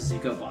glances as you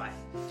go by.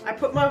 I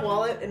put my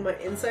wallet in my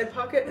inside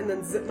pocket and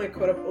then zip my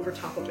coat up over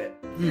top of it.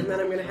 And then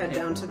I'm gonna head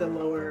down to the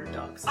lower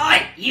docks.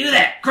 Oi, you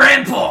there,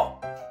 Grandpa!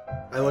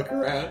 I look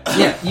around.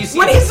 Yeah, you see.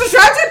 When he's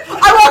distracted,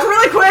 I walk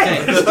really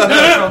quick!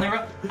 Okay. Troll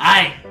Nero?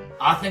 Hey,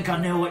 I think I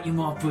know what you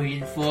might be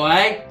in for,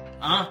 eh?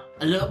 Huh?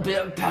 A little bit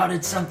of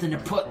powdered something to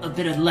put a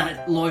bit of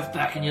life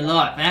back in your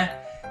life, eh?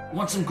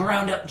 Want some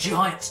ground up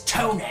giant's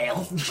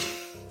toenail?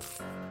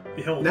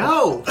 Behold.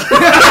 No.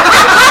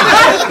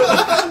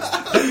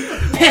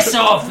 Piss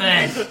off,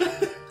 then!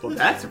 Well,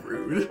 that's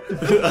rude.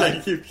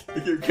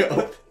 you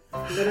go.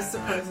 That is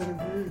surprisingly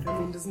rude. I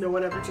mean, does no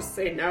one ever just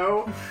say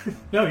no?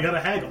 No, you gotta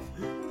haggle.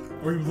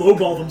 Or you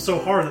lowball them so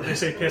hard that they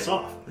say piss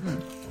off.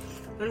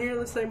 I'm here in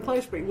the same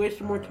place, but you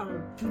wasted more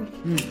time.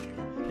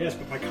 Yes,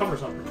 but my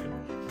cover's not broken.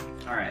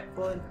 Alright.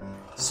 One.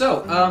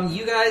 So,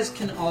 you guys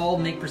can all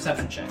make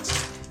perception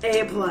checks.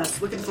 A+.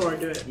 Looking forward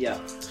to it. Yeah.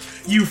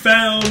 You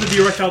found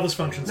the erectile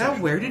dysfunction Now,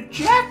 section. where did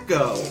Jack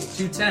go?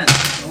 210.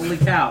 Holy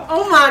cow.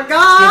 Oh my Give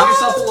god!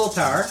 yourself a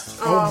willpower.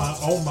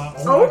 Oh my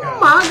Oh god.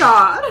 my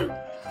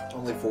god!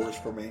 Only 4s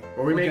for me. What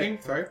were we Okay.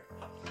 making? Sorry.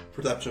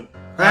 Perception.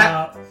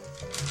 I'm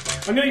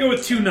gonna go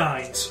with 2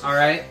 9s.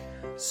 Alright.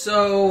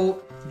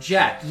 So,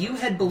 Jack, you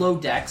head below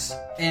decks,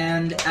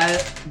 and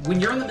when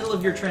you're in the middle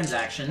of your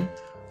transaction,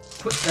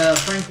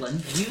 Franklin,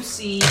 you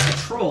see a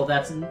troll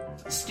that's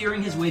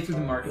steering his way through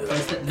the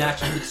marketplace that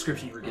matches the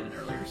description you were given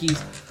earlier.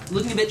 He's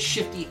looking a bit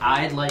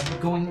shifty-eyed, like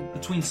going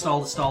between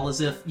stall to stall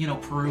as if,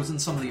 perusing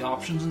some of the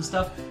options and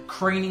stuff,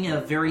 craning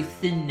a very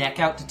thin neck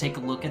out to take a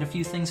look at a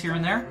few things here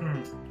and there.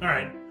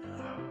 Alright.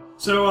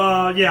 So,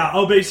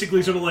 I'll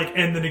basically sort of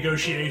end the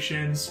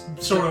negotiations,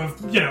 sort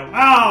of,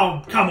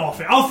 I'll come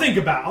off it. I'll think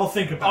about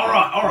it.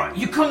 Alright,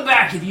 you come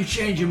back if you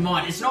change your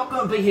mind. It's not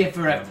going to be here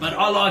forever, but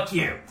I like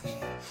you.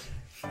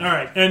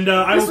 Alright, and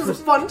I This will... was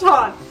a fun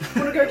time.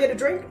 Wanna go get a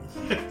drink?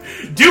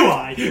 Do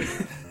I?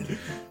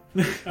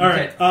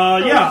 Alright,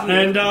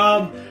 and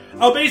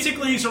I'll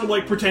basically sort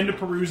of pretend to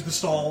peruse the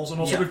stalls, and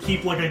I'll sort of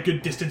keep a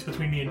good distance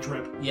between me and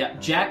Drip. Yeah,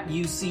 Jack,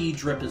 you see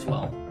Drip as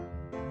well.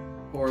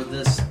 Or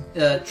this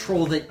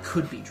troll that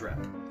could be Drip.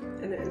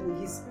 And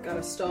he's got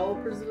a stall,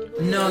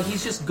 presumably? No,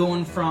 he's just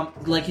going from,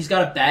 he's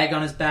got a bag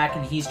on his back,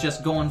 and he's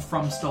just going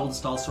from stall to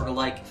stall, sort of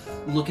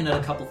looking at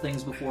a couple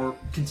things before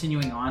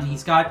continuing on.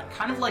 He's got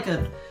kind of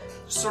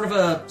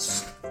a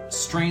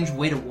strange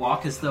way to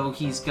walk, as though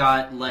he's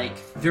got,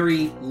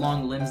 very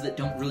long limbs that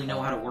don't really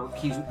know how to work.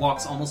 He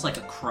walks almost like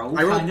a crow,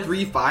 I rolled kind of.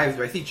 3 5s.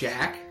 Do I see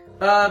Jack?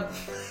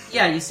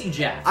 Yeah, you see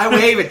Jack. I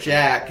wave at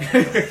Jack.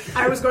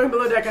 I was going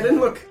below deck. I didn't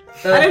look.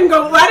 I didn't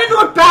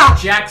look back.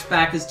 Jack's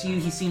back is to you.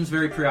 He seems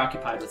very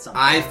preoccupied with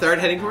something. I start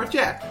heading towards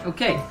Jack.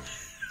 Okay.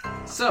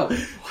 So,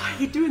 Why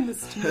are you doing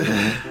this to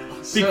me?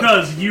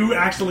 Because you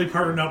actually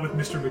partnered up with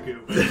Mr.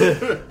 Magoo.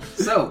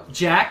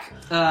 Jack.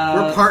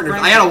 We're partners. Franklin-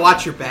 I gotta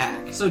watch your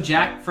back. So,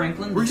 Jack,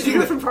 Franklin. We're the using two-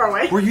 the, From far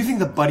away. we're using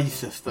the buddy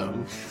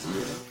system.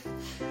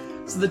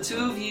 So the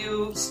two of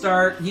you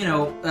start,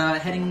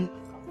 heading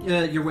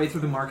your way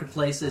through the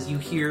marketplace as you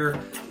hear,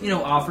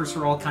 offers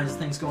for all kinds of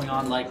things going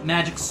on, like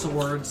magic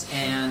swords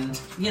and,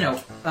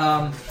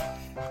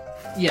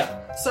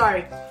 yeah.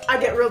 Sorry, I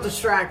get real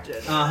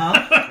distracted.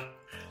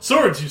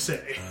 Swords, you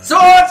say?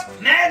 Swords!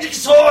 Magic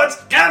swords!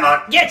 Come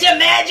on, get your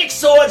magic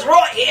swords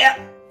right here!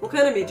 What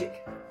kind of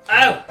magic?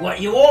 Oh,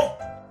 what you want?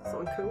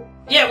 Something cool?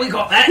 Yeah, we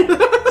got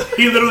that.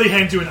 He literally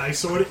hands you an ice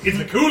sword. It's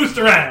the coolest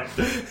around.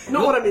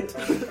 Not what I meant.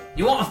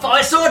 You want a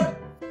fire sword?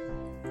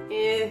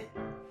 Yeah.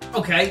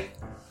 Okay.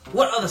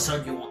 What other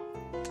sword you want?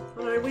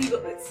 Alright, what you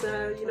got that's,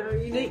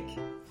 unique?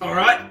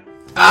 Alright.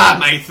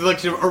 My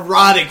selection of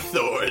erotic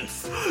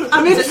swords.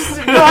 I'm interested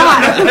in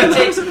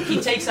that. he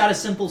takes out a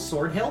simple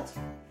sword hilt.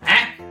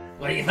 Huh?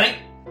 What do you think?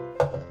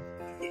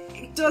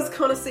 It does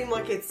kind of seem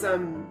like it's,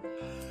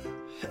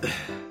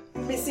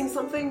 missing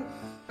something?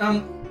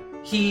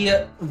 He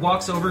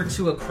walks over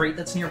to a crate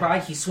that's nearby.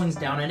 He swings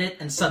down at it,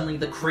 and suddenly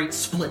the crate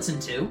splits in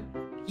two.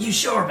 You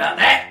sure about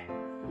that?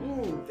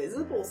 Ooh,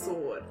 visible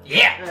sword.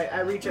 Yeah.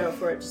 I reach out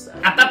for it. Just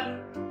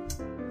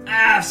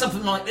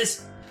Something like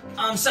this.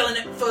 I'm selling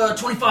it for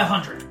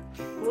 2,500.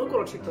 well, I've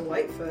got to check the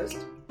weight first.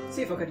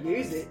 See if I could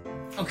use it.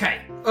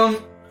 Okay. How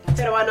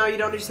do I know you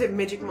don't just have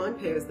magic mind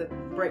powers that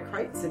break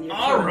crates and you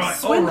Alright,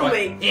 swindle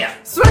alright. me? Yeah.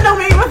 Swindle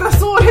me with a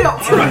sword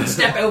hilt! Alright,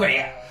 step over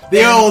here.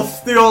 The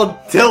old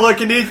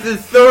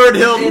telekinesis sword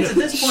hilt. It's at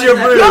this point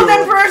Shabru. Young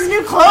Emperor's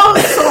new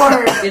clothes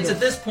sword! It's at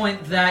this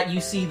point that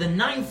you see the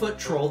 9-foot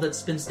troll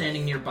that's been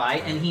standing nearby,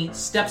 and he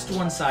steps to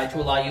one side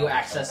to allow you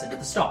access into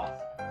the stall.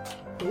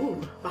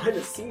 Ooh, behind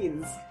the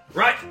scenes.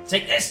 Right,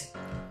 take this.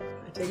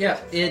 I take Yeah,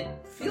 it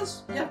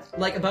feels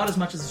like about as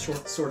much as a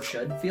short sword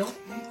should feel.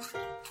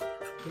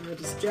 Now,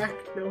 does Jack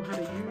know how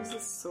to use a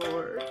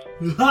sword?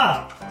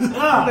 Ha! Would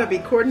that be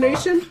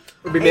coordination?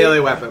 Would be melee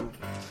weapon.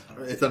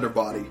 It's under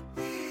body.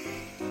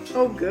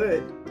 Oh,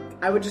 good.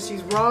 I would just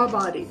use raw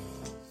body.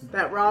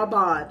 That raw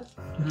bod.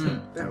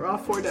 That raw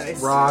 4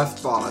 dice. Raw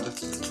spod.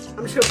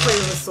 I'm just gonna play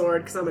with a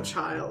sword because I'm a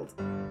child.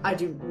 I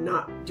do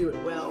not do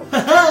it well.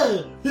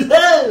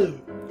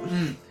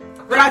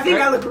 But I think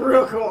I look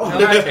real cool.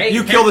 Alright, hey,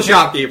 You kill the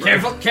shopkeeper.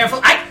 Careful.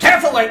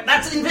 Careful,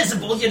 that's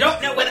invisible. You don't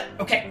know whether...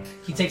 Okay.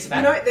 He takes it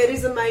You back. know, that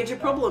is a major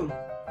problem.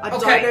 I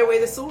Okay. don't know where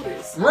the sword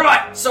is.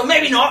 Right, so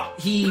maybe not.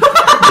 He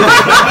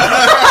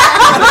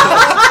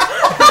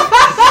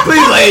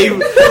Please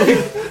leave.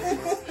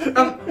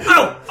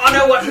 Oh, I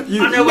know what... I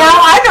know Now what...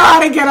 I know how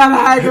to get on a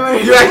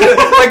highway. You actually,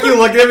 like you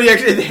look at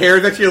him, his hair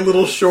is actually a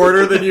little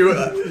shorter than you.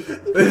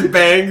 His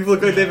bangs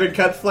look like they've been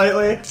cut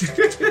slightly.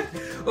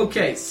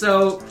 okay,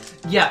 so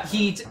yeah,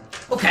 he.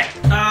 Okay,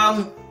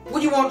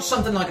 would you want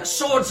something like a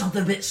sword,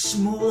 something a bit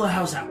smaller?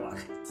 How's that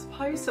work?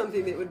 Suppose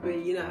something that would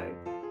be,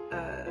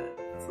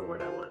 what's the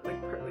word I want?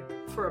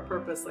 Like for a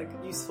purpose, like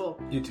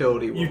useful.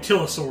 Utility.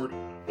 Utilisword.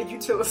 A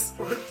utility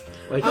sword.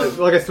 Like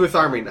a Swiss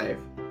Army knife.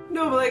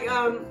 No, but like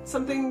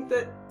something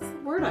that's the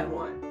word I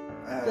want.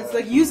 That's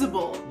like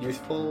usable,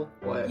 Useful.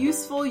 What?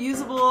 useful,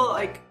 usable,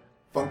 like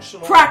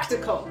Functional.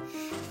 practical.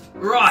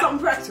 Right, Something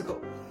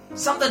practical.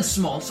 something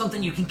small,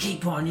 something you can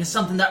keep on you,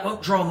 something that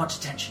won't draw much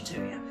attention to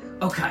you.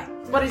 Okay,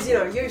 But is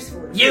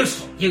useful.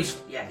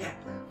 useful, yeah.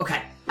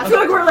 Okay, I feel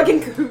like we're like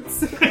in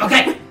cahoots.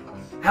 okay.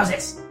 How's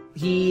this?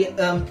 He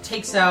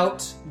takes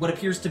out what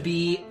appears to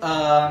be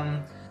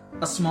a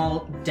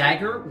small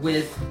dagger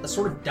with a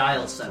sort of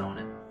dial set on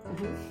it.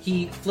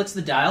 He flicks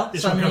the dial.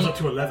 This one Suddenly, comes up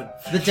to 11.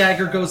 the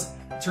dagger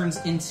turns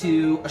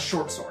into a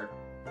short sword.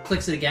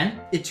 Clicks it again.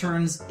 It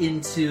turns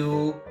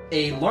into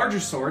a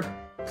larger sword.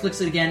 Clicks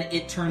it again.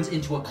 It turns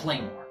into a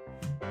claymore.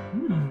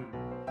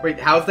 Wait,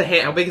 how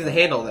big is the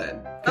handle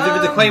then? Because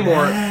if it's a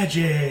claymore,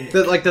 Magic.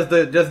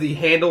 does the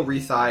handle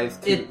resize?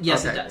 To,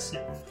 Yes, okay. it does.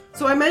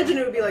 So I imagine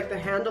it would be like the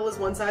handle is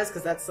one size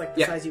because that's like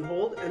the Yeah. size you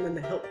hold, and then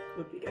the hilt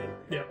would be good.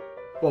 Yeah.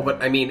 Well,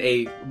 but I mean,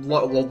 the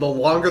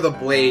longer the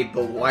blade,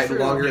 the True.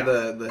 longer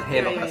Yeah. the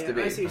handle has to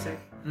be. I see what you're saying.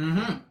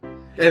 Mm-hmm.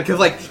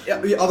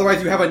 Because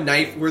otherwise you have a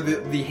knife where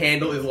the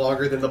handle is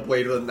longer than the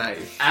blade of the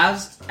knife.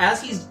 As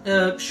he's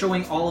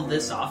showing all of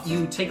this off,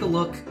 you take a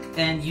look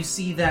and you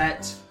see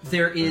that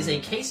there is a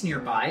case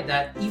nearby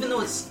that, even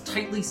though it's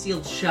tightly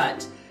sealed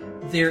shut,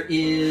 there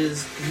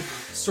is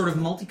sort of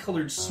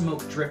multicolored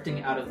smoke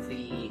drifting out of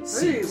the Ooh,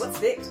 seams.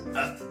 what's next?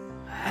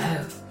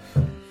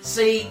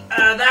 See,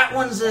 that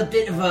one's a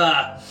bit of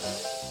a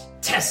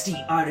testy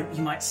item,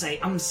 you might say.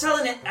 I'm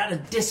selling it at a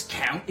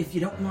discount, if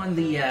you don't mind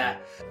the,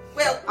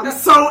 I'm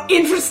so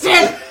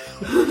interested!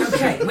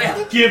 okay,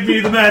 well, Give me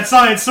the mad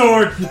science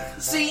sword.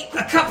 see,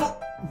 a couple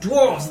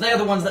dwarves, they're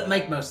the ones that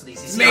make most of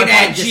these. You see, Made I buy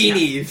at a discount.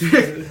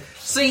 genies.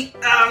 See,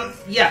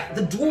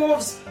 the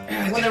dwarves,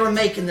 when they were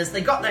making this,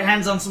 they got their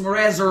hands on some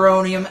rare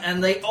zeronium,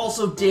 and they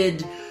also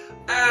did,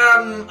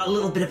 a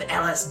little bit of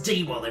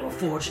LSD while they were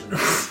forging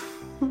this.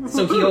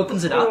 So he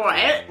opens it up.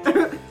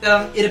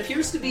 What? It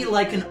appears to be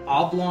like an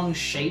oblong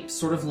shape,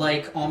 sort of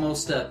like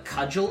almost a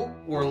cudgel,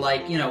 or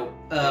like,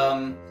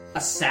 a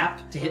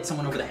sap to hit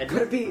someone over the head Could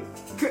with.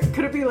 it be?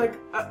 Could it be like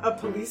a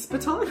police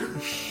baton?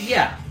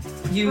 Yeah.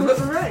 You.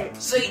 Right.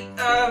 See,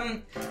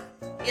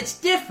 it's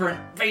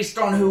different based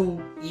on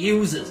who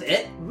uses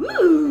it.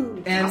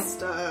 Woo! And-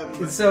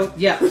 Custom. So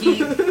yeah,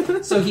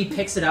 he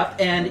picks it up,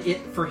 and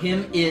for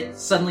him it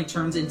suddenly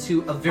turns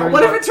into a very.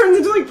 What if it turns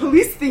into like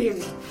police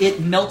themed?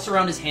 It melts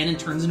around his hand and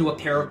turns into a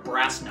pair of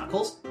brass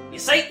knuckles. You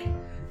see?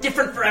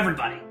 Different for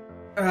everybody.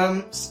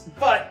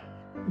 But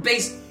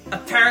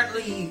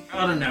apparently,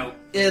 I don't know,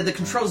 the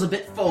control's a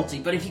bit faulty,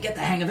 but if you get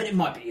the hang of it, it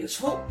might be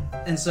useful.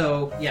 And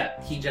so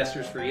yeah, he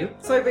gestures for you.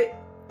 So, but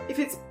if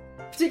it's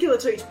particular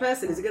to each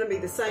person, is it going to be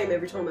the same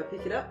every time I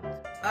pick it up?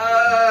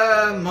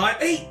 Might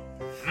be.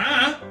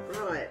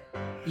 Right.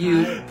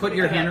 You put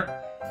your hand.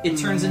 It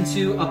turns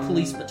into a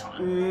police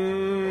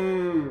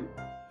baton,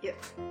 Yep.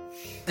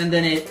 and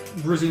then it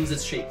resumes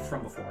its shape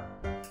from before.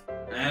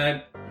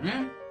 I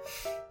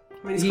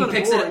mean, it's He kind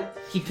picks of it. boring.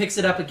 He picks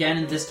it up again,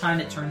 and this time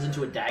it turns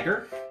into a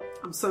dagger.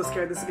 I'm so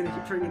scared this is going to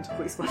keep turning into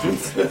police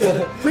weapons.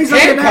 Please don't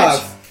get a badge.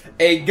 Handcuffs.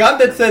 A gun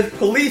that says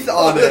police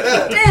on it.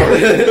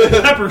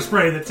 Damn! Pepper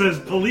spray that says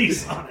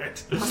police on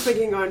it. I was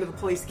thinking going to the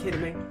police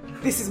kidding me.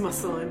 This is my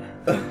sign.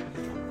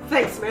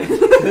 Thanks, man.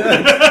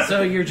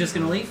 So you're just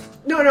gonna leave?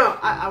 No,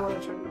 I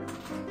want to try.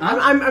 Huh?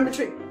 I'm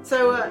intrigued.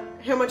 So,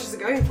 how much is it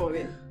going for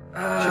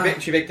then?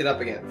 She baked it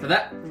up again. For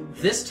that,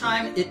 this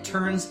time it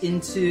turns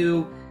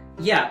into...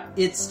 Yeah,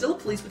 it's still a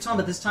police baton,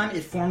 but this time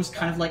it forms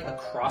kind of like a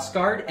cross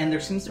guard, and there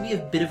seems to be a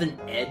bit of an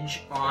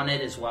edge on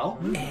it as well.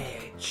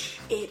 Itch.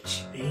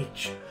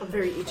 H. I'm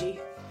very itchy.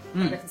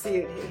 I can see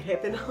it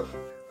happen.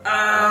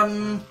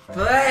 For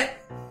that,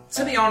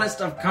 to be honest,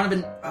 I've kind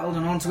of been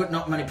holding on to it.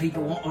 Not many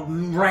people want a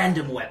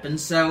random weapon,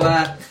 so,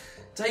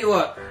 tell you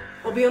what.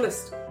 I'll be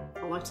honest.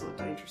 I like to look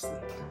dangerous.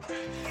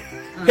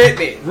 Hit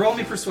me. Roll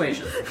me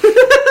persuasion.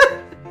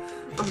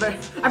 I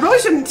probably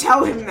shouldn't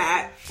tell him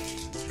that.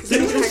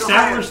 Didn't we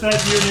establish that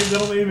your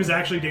middle name is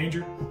actually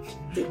Danger?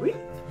 Did we?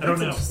 I don't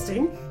know.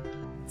 Interesting.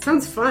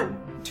 Sounds fun.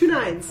 2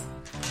 9s.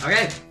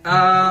 Okay,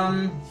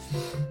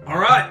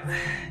 alright.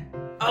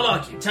 I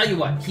like you. Tell you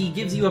what, he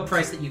gives you a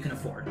price that you can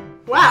afford.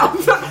 Wow, a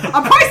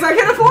price I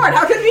can afford.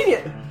 How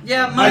convenient.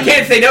 Yeah, I money.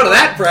 can't say no to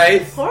that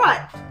price. All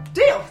right,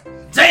 deal.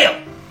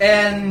 Deal!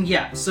 And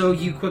yeah, so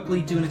you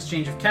quickly do an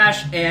exchange of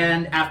cash,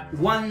 and after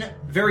one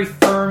very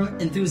firm,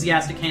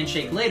 enthusiastic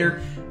handshake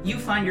later, you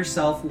find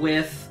yourself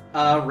with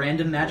a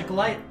random magical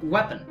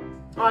weapon.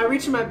 Oh, I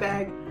reach in my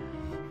bag.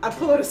 I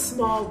pull out a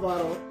small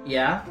bottle.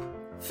 Yeah?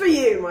 For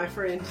you, my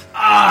friend.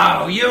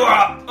 Oh, you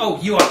are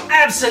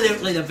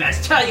absolutely the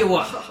best. Tell you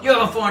what, you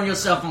ever find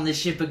yourself on this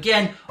ship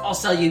again, I'll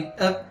sell you,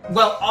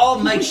 I'll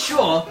make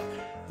sure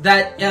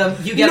that,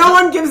 you get... No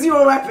one gives you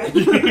a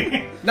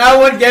weapon. No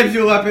one gives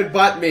you a weapon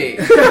but me.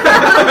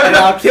 And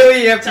I'll kill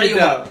you if Tell you you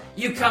don't. what,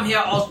 you come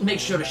here, I'll make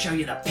sure to show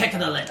you the pick of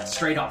the litter,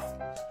 straight off.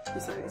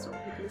 You saying it's not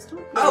picking this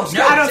door? Oh,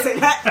 no. I don't say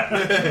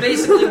that.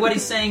 Basically, what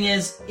he's saying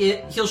is,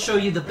 he'll show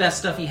you the best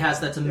stuff he has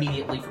that's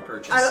immediately for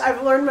purchase.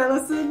 I've learned my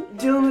lesson.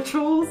 Dealing with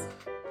trolls.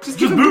 Just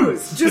give them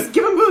booze. Just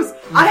give them booze.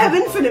 I have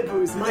infinite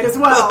booze. Might as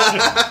well.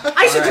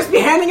 I should just be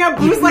handing out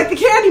booze like the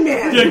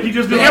Candyman. Yeah, you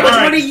just be like, How much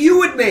alright. money you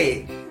would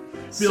make?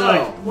 Be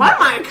like, Why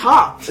am I a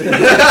cop?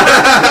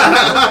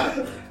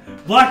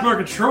 Black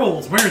Market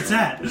Trolls, where it's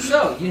at.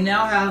 So, you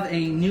now have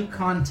a new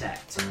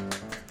contact.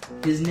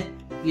 His name...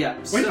 Yeah,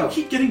 Why do so... you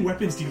keep getting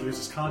weapons dealers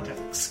as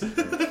contacts?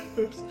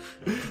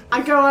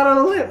 I go out on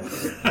a limb.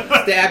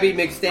 Stabby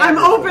McStabby. I'm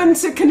open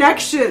to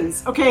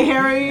connections. Okay,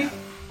 Harry?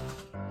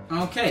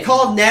 Okay.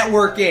 Called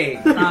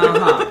networking.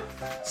 Uh-huh.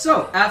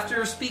 So,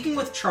 after speaking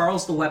with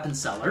Charles, the weapon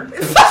seller...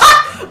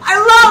 I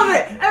love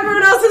it!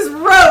 Everyone else is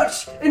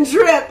Roach and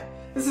Drip.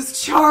 This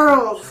is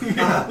Charles.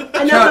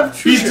 I know the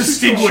He's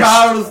distinguished.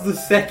 Charles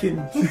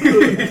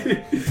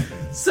II.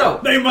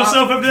 So... Name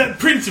myself after that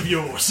prince of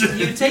yours.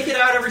 You take it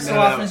out every so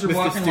No, often as you're Mr.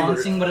 walking along, Stewart.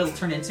 seeing what it'll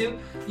turn into.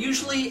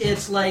 Usually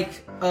it's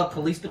like a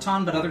police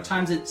baton, but other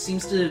times it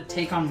seems to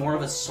take on more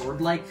of a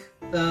sword-like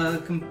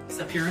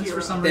appearance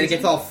for some Then it reason.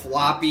 gets all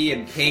floppy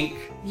and pink.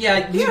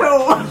 Yeah,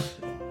 Ew.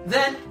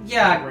 then,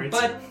 yeah, Right.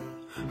 but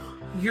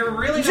you're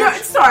really not...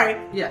 Sorry.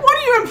 Yeah. What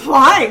are you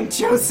implying,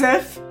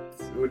 Joseph?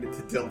 It's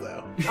a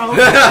dildo. Oh.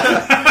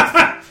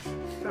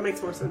 That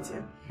makes more sense,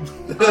 yeah.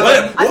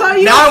 I thought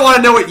you. Now I want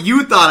to know what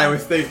you thought I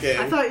was thinking.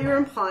 I thought you were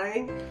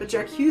implying that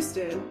Jack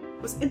Houston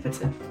was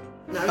impotent.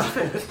 Now he's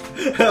offended.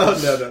 Oh,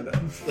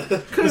 no.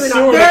 Clearly not.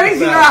 sword Very is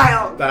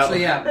virile. So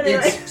yeah,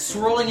 Anyway. it's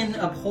swirling in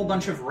a whole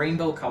bunch of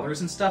rainbow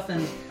colors and stuff,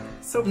 and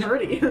So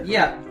pretty.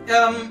 yeah,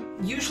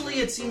 usually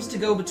it seems to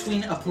go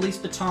between a police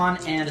baton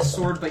and a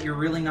sword, but you're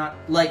really not,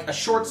 like a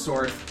short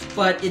sword,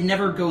 but it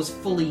never goes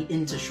fully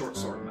into short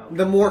sword mode.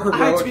 The more I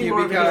have to heroic be you more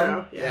of a become,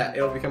 hero, yeah.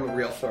 it'll become a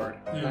real sword.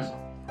 Yes.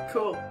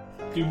 Cool.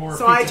 Do more.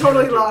 So I feats of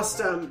totally character.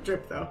 lost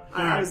Drip though.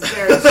 I was Alright.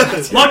 very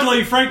upset.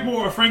 Luckily,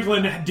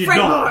 Franklin did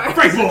Frank not. Moore.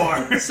 Frank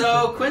Moore.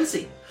 So,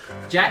 Quincy,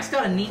 Jack's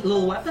got a neat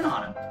little weapon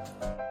on him.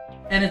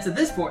 And it's at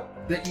this point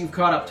that you've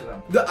caught up to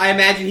him. I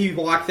imagine he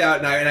walks out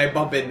and I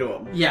bump into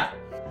him. Yeah.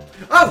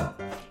 Oh!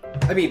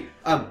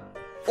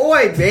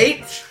 Oi,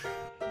 mate!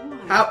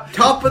 How,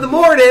 top of the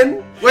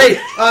morning! Wait,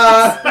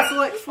 It's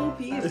like 4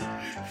 p.m.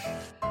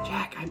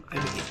 Jack, I'm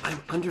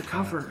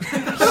undercover.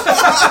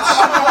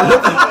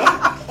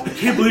 I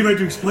can't believe I have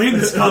to explain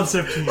this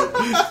concept to you.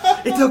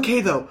 It's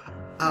okay though.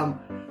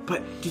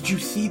 But did you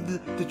see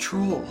the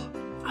troll?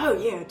 Oh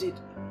yeah, I did.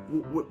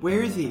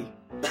 Where is he?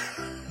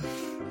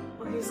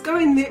 Well, he was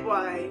going that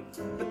way,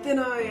 but then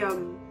I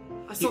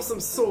saw some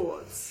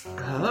swords.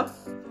 Huh?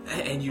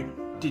 And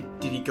did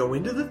he go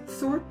into the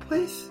sword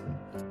place?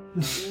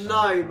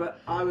 No,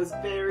 but I was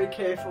very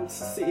careful to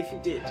see if he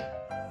did.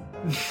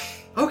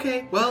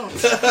 Okay, well,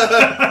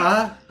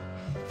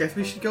 guess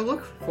we should go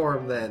look for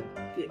him then.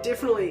 Yeah,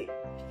 definitely,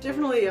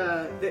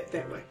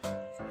 that way.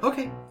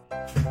 Okay.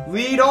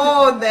 Lead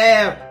on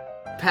there,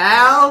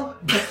 pal!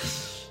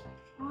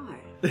 Why?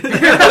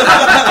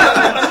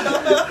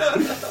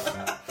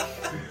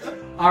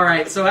 All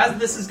right. So as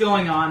this is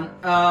going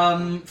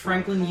on,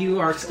 Franklin, you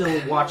are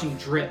still watching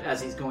Drip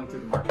as he's going through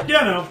the market.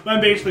 Yeah, no.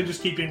 I'm basically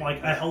just keeping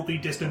like a healthy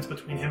distance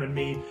between him and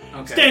me.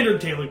 Okay. Standard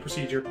tailoring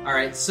procedure. All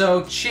right.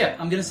 So Chip,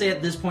 I'm going to say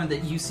at this point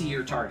that you see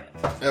your target.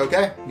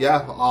 Okay, yeah,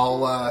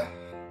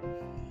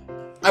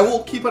 I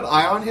will keep an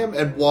eye on him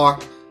and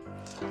walk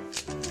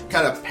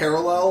kind of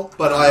parallel,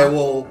 but I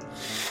will,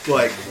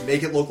 like,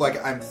 make it look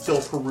like I'm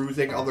still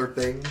perusing other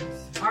things.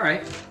 All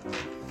right.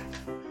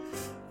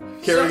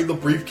 Carrying the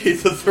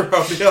briefcase of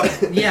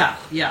Zeronia.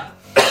 Yeah.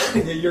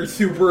 Your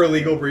super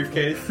illegal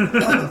briefcase.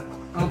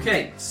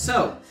 Okay,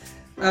 so,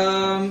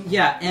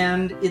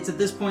 and it's at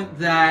this point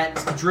that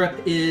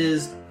Drip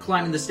is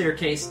climbing the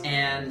staircase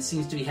and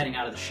seems to be heading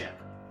out of the ship.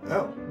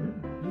 Oh.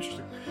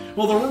 Interesting.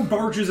 Well, there were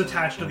barges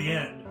attached to the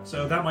end,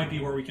 so that might be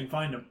where we can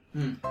find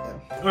them.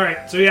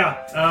 Alright, so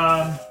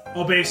yeah,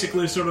 I'll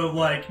basically sort of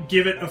like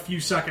give it a few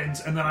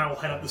seconds and then I will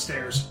head up the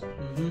stairs.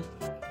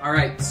 All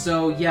right,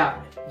 so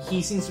yeah,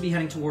 he seems to be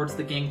heading towards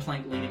the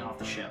gangplank leading off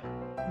the ship.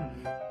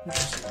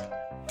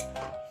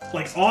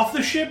 Like off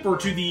the ship or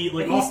to the,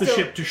 like But off the he's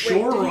still- ship to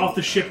shore wait, or did he- off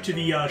the ship to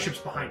the ships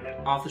behind it?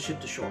 Off the ship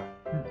to shore.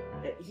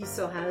 He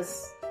still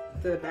has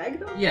the bag,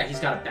 though? Yeah, he's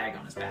got a bag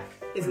on his back.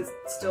 Is it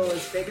still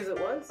as big as it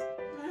was?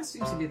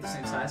 Seems to be the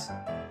same size.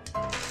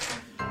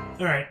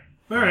 Alright.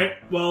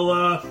 Well,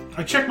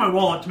 I checked my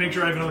wallet to make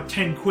sure I have another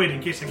 10 quid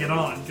in case I get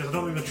on, because I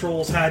don't think the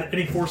trolls had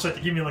any foresight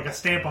to give me like a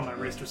stamp on my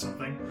wrist or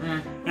something.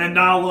 And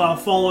I'll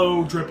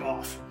follow Drip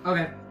off.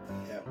 Okay.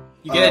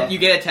 You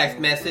get a text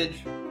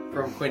message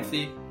from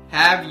Quincy.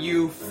 Have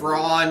you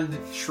frond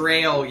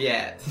trail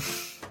yet?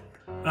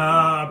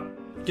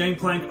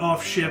 Gangplank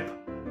off ship,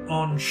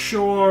 on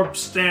shore,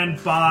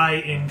 stand by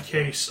in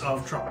case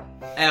of trouble.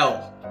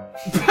 L.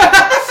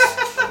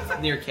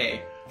 Near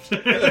K.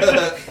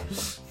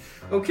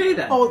 Okay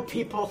then. Old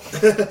people.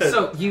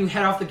 So you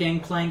head off the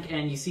gangplank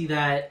and you see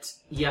that,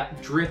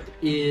 Drip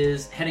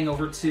is heading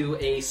over to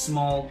a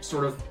small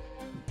sort of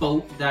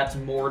boat that's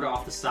moored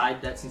off the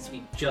side that seems to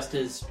be just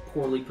as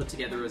poorly put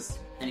together as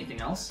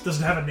anything else.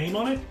 Does it have a name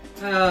on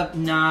it?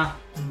 Nah.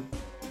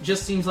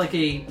 Just seems like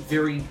a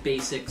very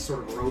basic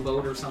sort of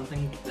rowboat or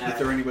something. Is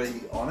there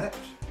anybody on it?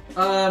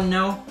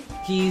 No.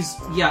 He's,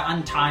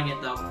 untying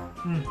it though.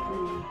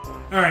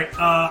 Alright,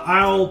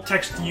 I'll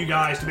text you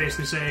guys to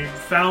basically say,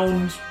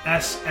 found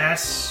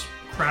SS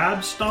Crab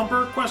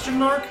Stomper, ?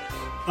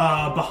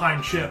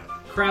 Behind ship.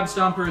 Crab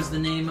Stomper is the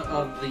name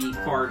of the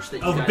barge that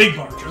you Oh, the guys... big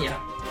barge. Okay. Yeah.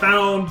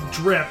 Found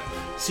Drip.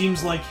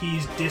 Seems like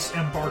he's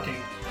disembarking.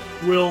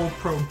 Will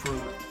probe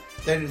further.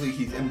 Technically,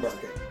 he's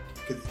embarking,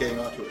 because he's getting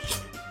onto a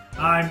ship.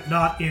 I'm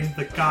not in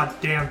the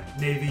goddamn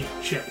Navy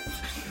ship.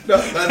 No,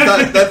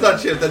 that's not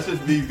shit, that's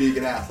just me being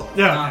an asshole.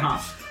 Yeah. Okay.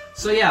 Uh-huh.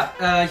 So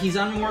he's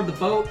unmoored the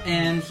boat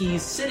and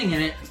he's sitting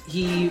in it.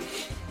 He,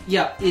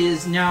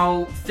 is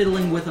now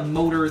fiddling with a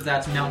motor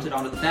that's mounted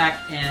onto the back,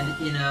 and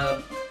in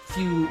about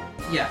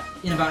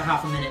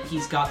half a minute,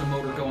 he's got the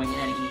motor going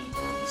and he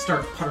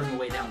starts puttering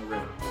away down the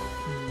river.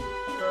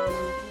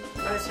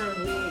 By the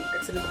time we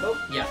exited the boat,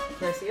 Yeah.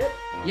 can I see it?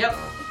 Yep.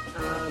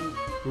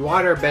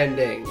 Water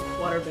bending.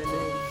 Water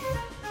bending.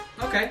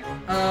 Okay.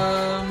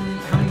 How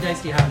many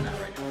dice do you have in that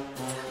right now?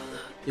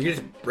 You can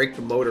just break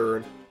the motor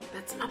and...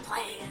 That's my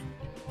plan.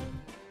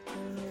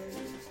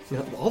 You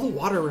know, all the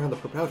water around the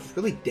propeller is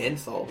really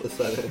dense all of a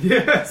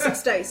sudden.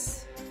 6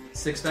 dice.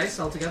 6 dice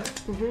altogether?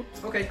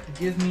 Mm-hmm. Okay,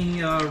 give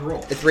me a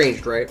roll. It's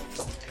ranged, right?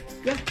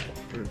 Yeah.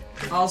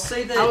 I'll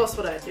say that... How else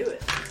would I do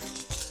it?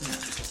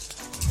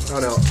 Oh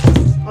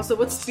no. Also,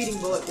 what's speeding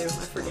bullet do? I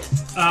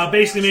forget.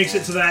 Basically makes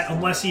it so that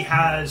unless he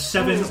has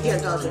 7 Yeah,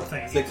 or does more it.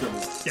 things. 6 or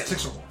more. Yeah,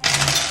 6 or more.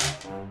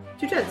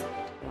 2 tens.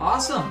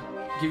 Awesome.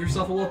 Give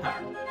yourself a willpower.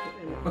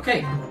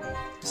 Okay,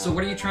 so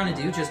what are you trying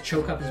to do? Just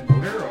choke up his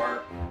motor,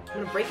 or...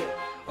 I'm gonna break it.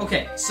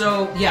 Okay,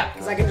 so,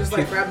 Because I can just,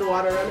 grab the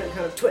water on it and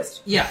kind of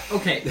twist.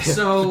 okay,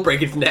 so...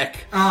 Break its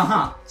neck.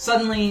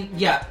 Suddenly,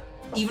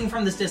 even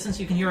from this distance,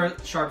 you can hear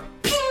a sharp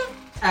ping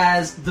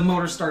as the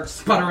motor starts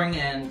sputtering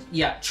and,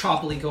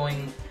 choppily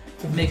going,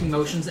 making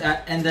motions,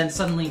 and then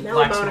suddenly Now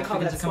black I'm gonna smoke call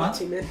begins that to come SWAT up.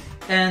 team in.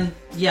 And,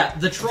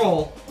 the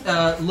troll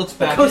looks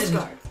back Coast and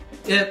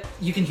Guard.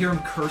 you can hear him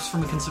curse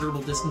from a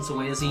considerable distance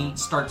away as he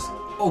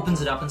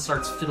opens it up and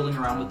starts fiddling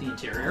around with the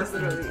interior. It's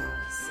literally a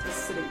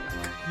sitting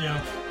duck.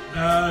 Yeah.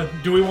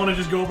 Do we want to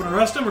just go up and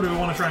arrest him, or do we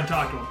want to try and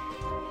talk to him?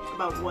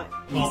 About what?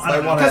 Well, I I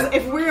don't know. wanna- Because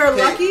if we are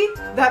lucky,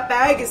 that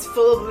bag is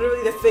full of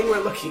literally the thing we're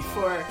looking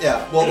for.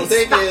 Yeah, well, the It's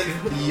thing stuck. is,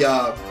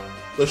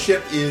 the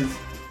ship is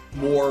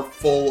more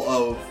full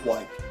of,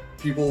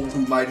 people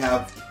who might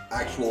have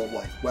actual,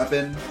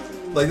 weapons.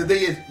 The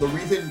thing is, the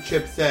reason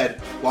Chip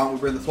said, why don't we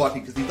bring the SWAT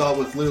team, because he thought it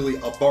was literally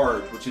a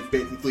barge, which is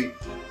basically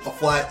a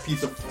flat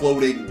piece of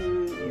floating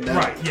metal.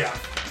 Right, yeah.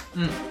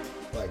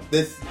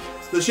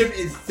 The ship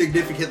is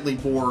significantly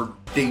more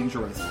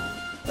dangerous,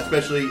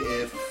 especially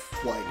if,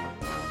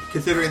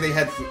 considering they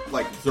had,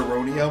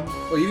 Zeronium.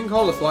 Well, you can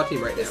call the SWAT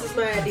team right now. This is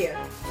my idea.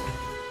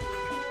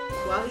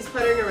 While he's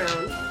puttering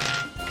around,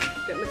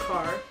 get in the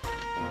car,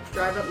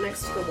 drive up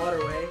next to the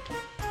waterway,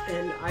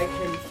 and I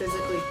can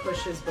physically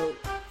push his boat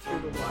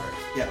through the water.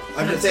 Yeah, I'm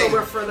And just so saying.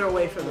 we're further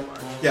away from the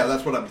market. Yeah,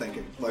 that's what I'm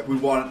thinking. Like, we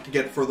want to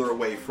get further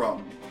away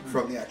from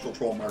the actual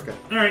troll market.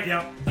 All right,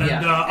 yeah. And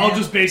Yeah. I'll And-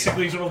 just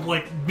basically sort of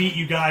like meet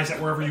you guys at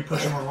wherever you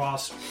push them or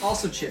Ross.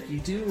 Also, Chip, you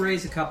do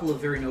raise a couple of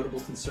very notable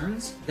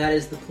concerns. That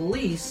is, the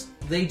police,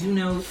 they do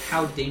know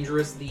how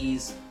dangerous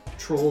these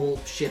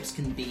troll ships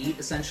can be,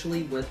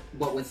 essentially, with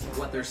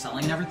what they're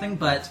selling and everything,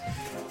 but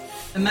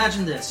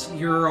imagine this.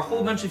 You're a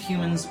whole bunch of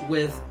humans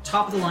with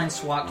top-of-the-line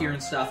SWAT gear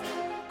and stuff,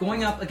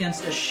 going up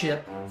against a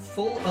ship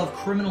full of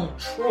criminal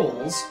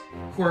trolls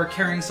who are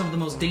carrying some of the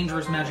most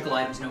dangerous magical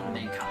items known to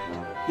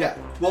mankind. Yeah.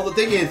 Well, the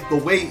thing is, the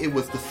way it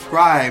was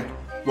described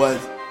was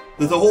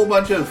there's a whole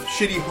bunch of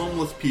shitty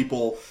homeless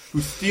people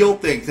who steal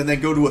things and then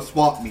go to a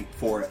swap meet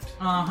for it.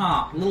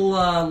 Uh-huh. A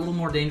little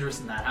more dangerous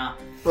than that, huh?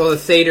 Well, the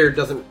satyr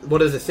doesn't. What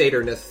does the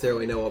satyr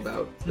necessarily know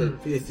about? Has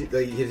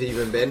he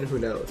even been? Who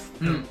knows?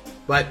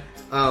 But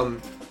I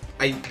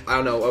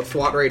don't know. A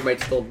SWAT raid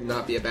might still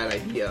not be a bad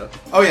idea.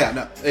 Oh yeah,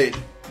 no.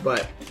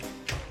 But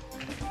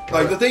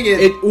Like the thing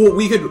is,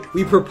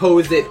 we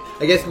propose it.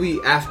 I guess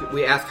we ask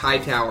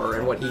Hightower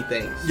and what he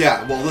thinks.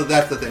 yeah. Well,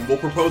 that's the thing. We'll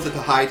propose it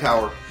to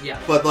Hightower. Yeah.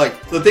 But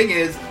like the thing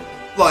is,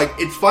 like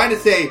it's fine to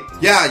say,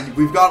 yeah,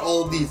 we've got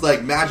all these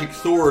like magic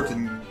swords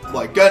and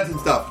like guns and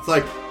stuff. It's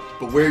like,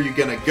 but where are you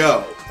gonna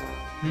go?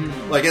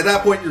 Like at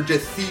that point, you're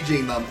just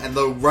sieging them, and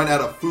they'll run out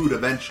of food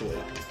eventually.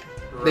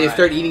 They Right.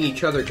 start eating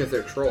each other because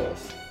they're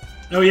trolls.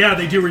 Oh yeah,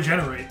 they do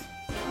regenerate.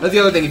 That's the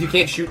other thing, is you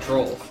can't shoot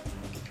trolls.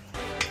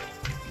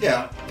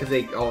 Yeah. Because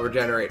they all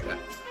regenerate.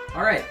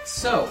 Alright,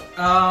 so,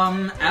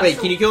 Wait,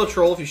 can you kill a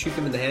troll if you shoot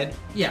them in the head?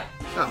 Yeah.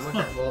 Oh,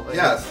 okay. Well, I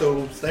Yeah. guess.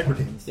 So sniper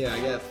teams. Yeah, I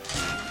guess.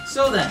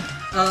 So then,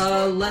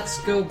 let's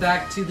go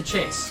back to the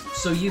chase.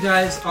 So you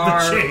guys are...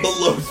 chase.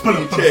 The low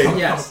speed chase.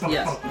 Yes,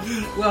 yes.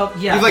 Well,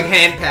 yeah. He's like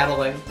hand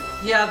paddling.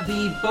 Yeah,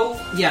 the boat...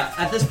 Yeah,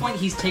 at this point,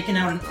 he's taken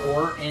out an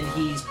oar, and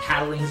he's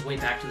paddling his way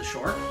back to the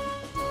shore.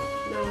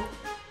 No.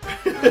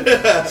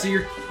 So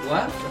you're...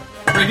 What?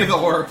 Bring the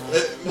oar.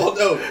 Well,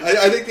 no.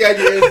 I think the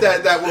idea is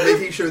that we're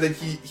making sure that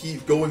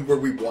he's going where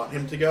we want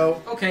him to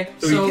go. Okay,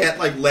 So he can't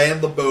like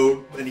land the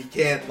boat, and he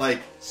can't like.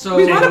 So...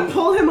 We want to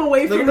pull him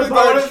away from the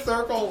Go in a boat.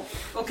 circle.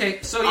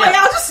 Okay, so Oh yeah, yeah.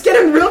 I'll just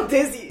get him real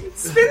dizzy.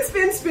 Spin,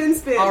 spin, spin,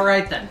 spin.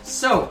 Alright then.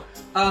 So,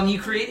 you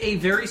create a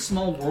very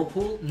small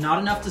whirlpool, not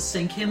enough to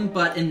sink him,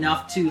 but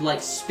enough to,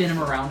 like, spin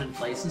him around in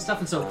place and stuff,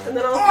 and so... And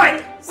then I'll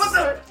Oi!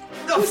 What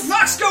the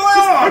fuck's going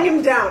just on? bring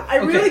him down. I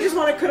really just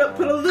want to put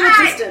a little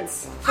Aye!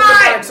 distance from the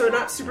Aye! boat so we're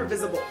not super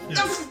visible.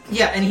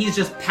 Yeah, and he's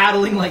just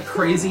paddling like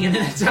crazy in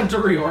an attempt to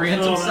reorient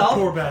Oh, that himself.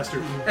 poor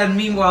bastard. And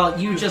meanwhile,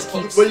 you just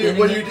keep What spinning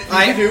you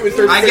it. do is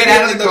start I get spinning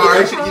out of in the the car.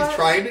 direction he's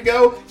trying to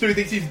go, so he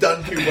thinks he's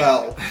done too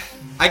well.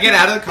 I get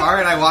out of the car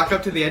and I walk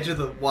up to the edge of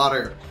the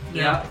water.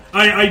 Yeah.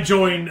 I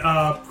join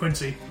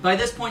Quincy. By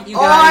this point, you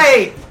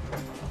guys... Oi!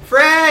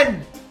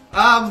 Friend!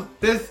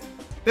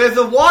 There's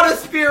a water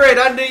spirit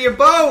under your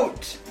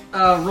boat!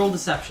 roll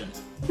deception.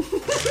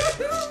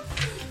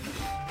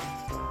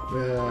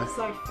 It's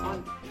like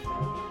fun.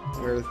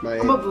 Where's my...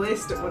 I'm a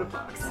blast at what a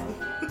box.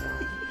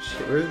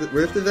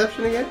 Where's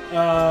deception again?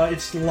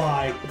 It's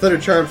lie. It's under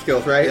charm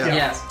skills, right? Yeah.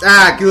 Yes.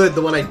 Ah, good.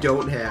 The one I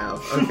don't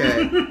have.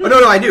 Okay. Oh,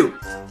 no, I do.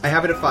 I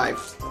have it at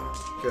 5.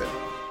 Good.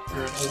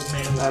 You're an old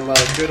man. I'm a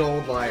good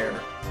old liar.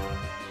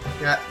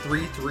 Got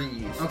 3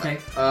 3s. Okay.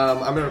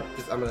 I'm gonna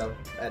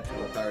add 2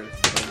 more cards.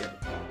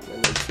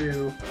 And then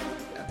 2.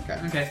 Yeah, okay.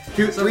 Okay.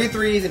 3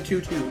 3s and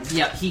 2 2s.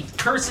 Yeah, he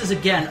curses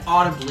again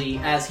audibly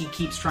as he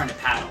keeps trying to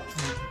paddle.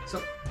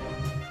 So,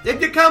 If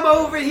you come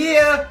over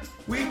here,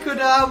 we could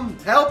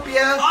help you.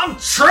 I'm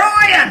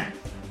trying!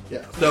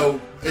 Yeah. So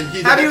and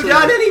he's Have you actually-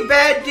 done any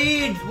bad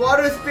deeds?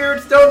 Water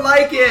spirits don't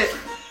like it.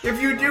 If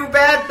you do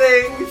bad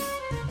things,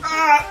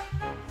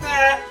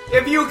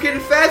 if you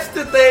confess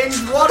to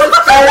things, water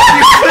spirits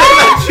usually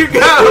let you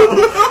go.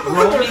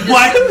 roll me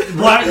Black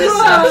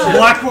deception.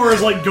 Blackmore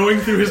is like going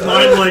through his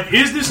mind, like,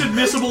 is this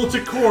admissible to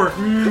court?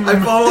 I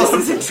follow.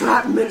 This is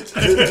entrapment.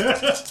 No,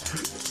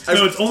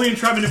 it's only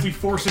entrapment if we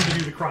force him to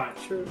do the crime.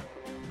 True.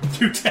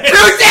 2 10. 2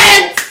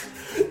 10s!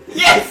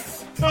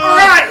 Yes!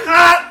 Alright,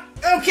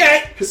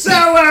 okay, so,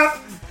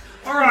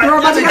 alright. We're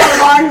about to get a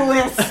long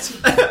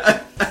list.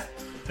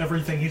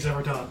 Everything he's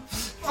ever done.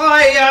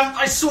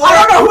 I swear. I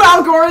don't know who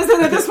Al Gore is,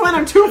 and at this point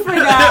I'm too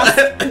freaked out.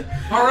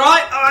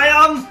 Alright,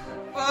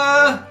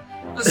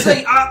 let's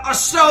see, I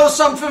stole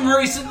something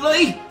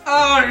recently.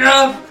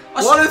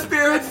 Water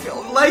spirits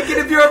like it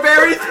if you're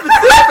very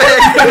specific.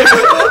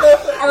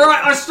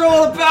 Alright, I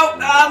stole about,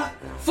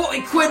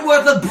 40 quid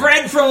worth of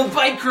bread from a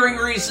bakery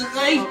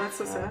recently. Oh, that's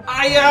so sad.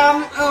 I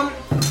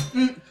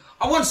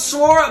once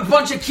swore at a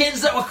bunch of kids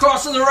that were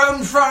crossing the road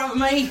in front of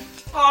me.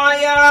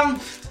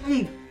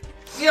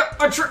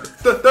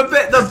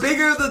 The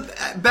bigger the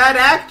bad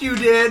act you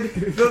did,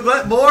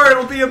 the more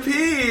it'll be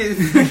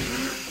appeased.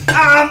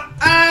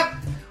 I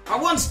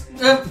once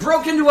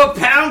broke into a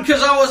pound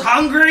because I was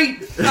hungry.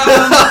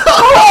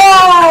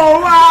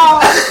 Oh,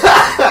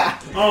 wow!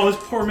 Oh, this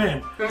poor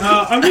man.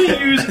 I'm going to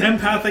use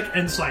empathic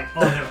insight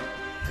on him.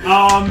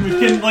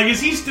 Is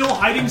he still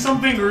hiding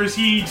something, or is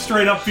he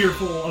straight up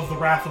fearful of the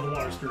wrath of the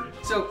water spirit?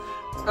 So,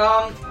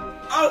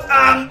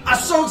 I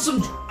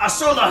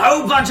sold a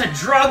whole bunch of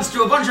drugs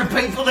to a bunch of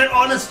people that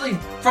honestly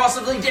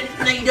possibly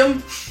didn't need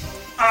them.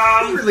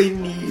 really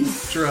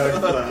needs drugs.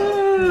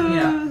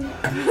 yeah.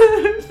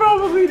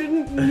 Probably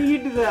didn't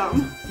need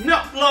them.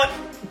 Not like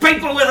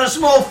people with a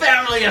small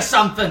family or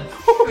something.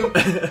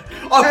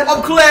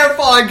 I'm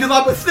clarifying because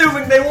I'm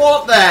assuming they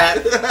want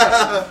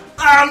that.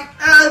 I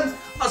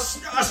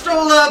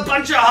stole a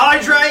bunch of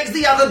hydrates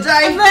the other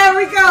day. And there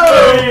we go!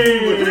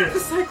 Hey! The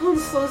cyclone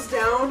slows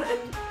down and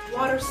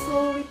water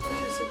slowly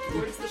pushes it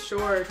towards the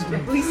shore to the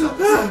police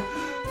officer.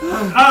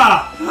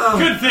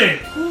 Good thing.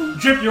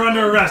 Jip, you're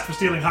under arrest for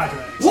stealing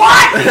hydrates.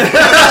 What?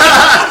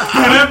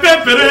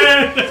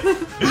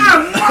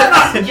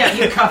 Yeah,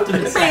 you cuffed him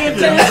in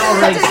seconds. Bam, It was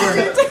already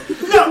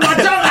through. No, I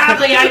don't have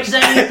the eggs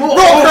anymore.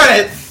 Roll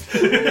credits!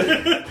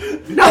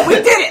 No, we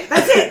did it!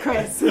 That's it,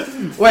 Chris!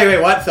 Wait,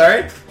 what?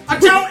 Sorry? I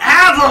don't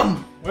have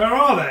them. Where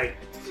are they?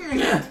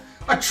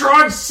 I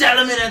tried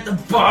selling it at the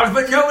bars,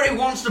 but nobody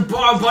wants to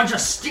buy a bunch of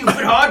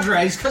stupid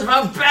hydrates because of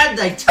how bad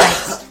they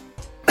taste.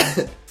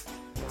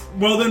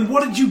 Well, then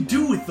what did you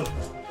do with them?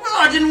 Well,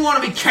 I didn't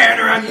want to be carrying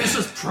around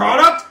useless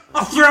product.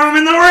 I'll throw them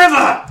in the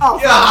river. Oh,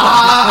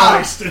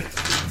 Christ.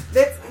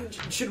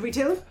 should we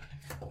tell him?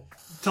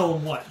 Tell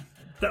them what?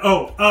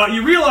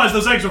 You realize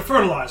those eggs are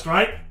fertilized,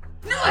 right?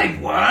 No, they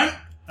weren't.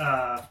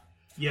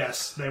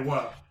 Yes, they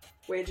were.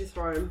 Where'd you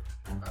throw him?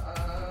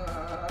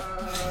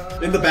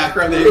 In the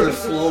background, they are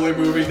slowly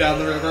moving down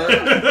the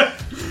river.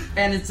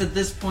 And it's at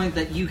this point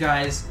that you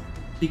guys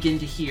begin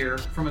to hear,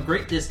 from a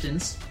great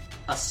distance,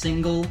 a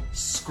single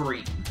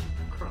scream.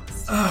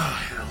 Cross. Oh,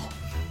 hell.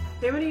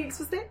 How many eggs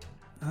was there?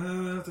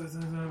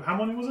 How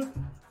many was it?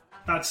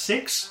 About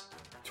 6?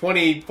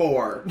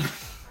 24.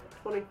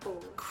 24.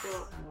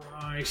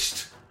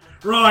 Christ.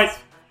 Right.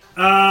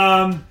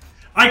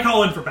 I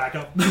call in for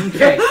backup.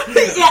 Okay.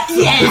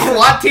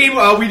 SWAT team,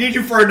 we need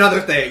you for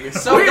another thing.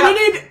 So, We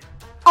need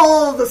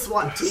all the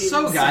SWAT teams.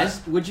 so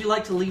guys, would you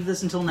like to leave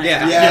this until next Yeah.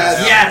 time?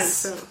 Yes.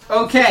 Yes.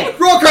 Okay.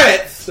 Roll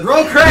credits!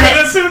 Roll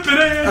credits.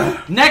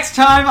 It's Next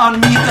time on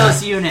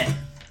Mythos Unit,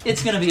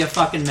 it's gonna be a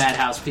fucking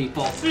madhouse,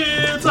 people. a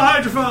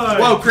hydrophile.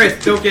 Whoa,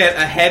 Chris, don't get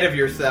ahead of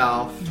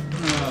yourself.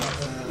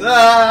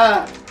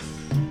 Yeah.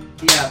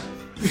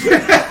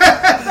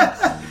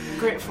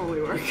 Great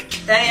Foley work.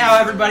 Anyhow,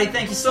 everybody,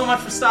 thank you so much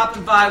for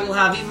stopping by. We'll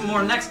have even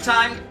more next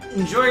time.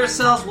 Enjoy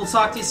yourselves. We'll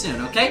talk to you soon,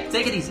 okay?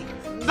 Take it easy.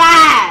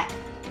 Bye!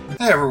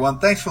 Hey everyone,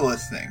 thanks for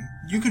listening.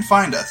 You can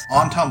find us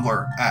on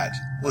Tumblr at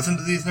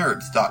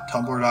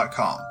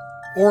listentothesenerds.tumblr.com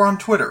or on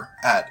Twitter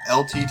at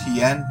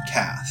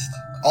LTTNcast.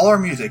 All our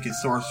music is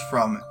sourced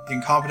from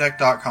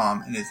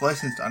Incompetech.com and is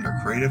licensed under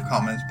Creative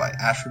Commons by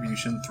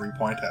Attribution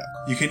 3.0.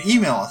 You can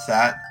email us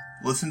at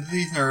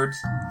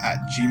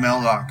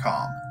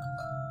listentothesenerds@gmail.com.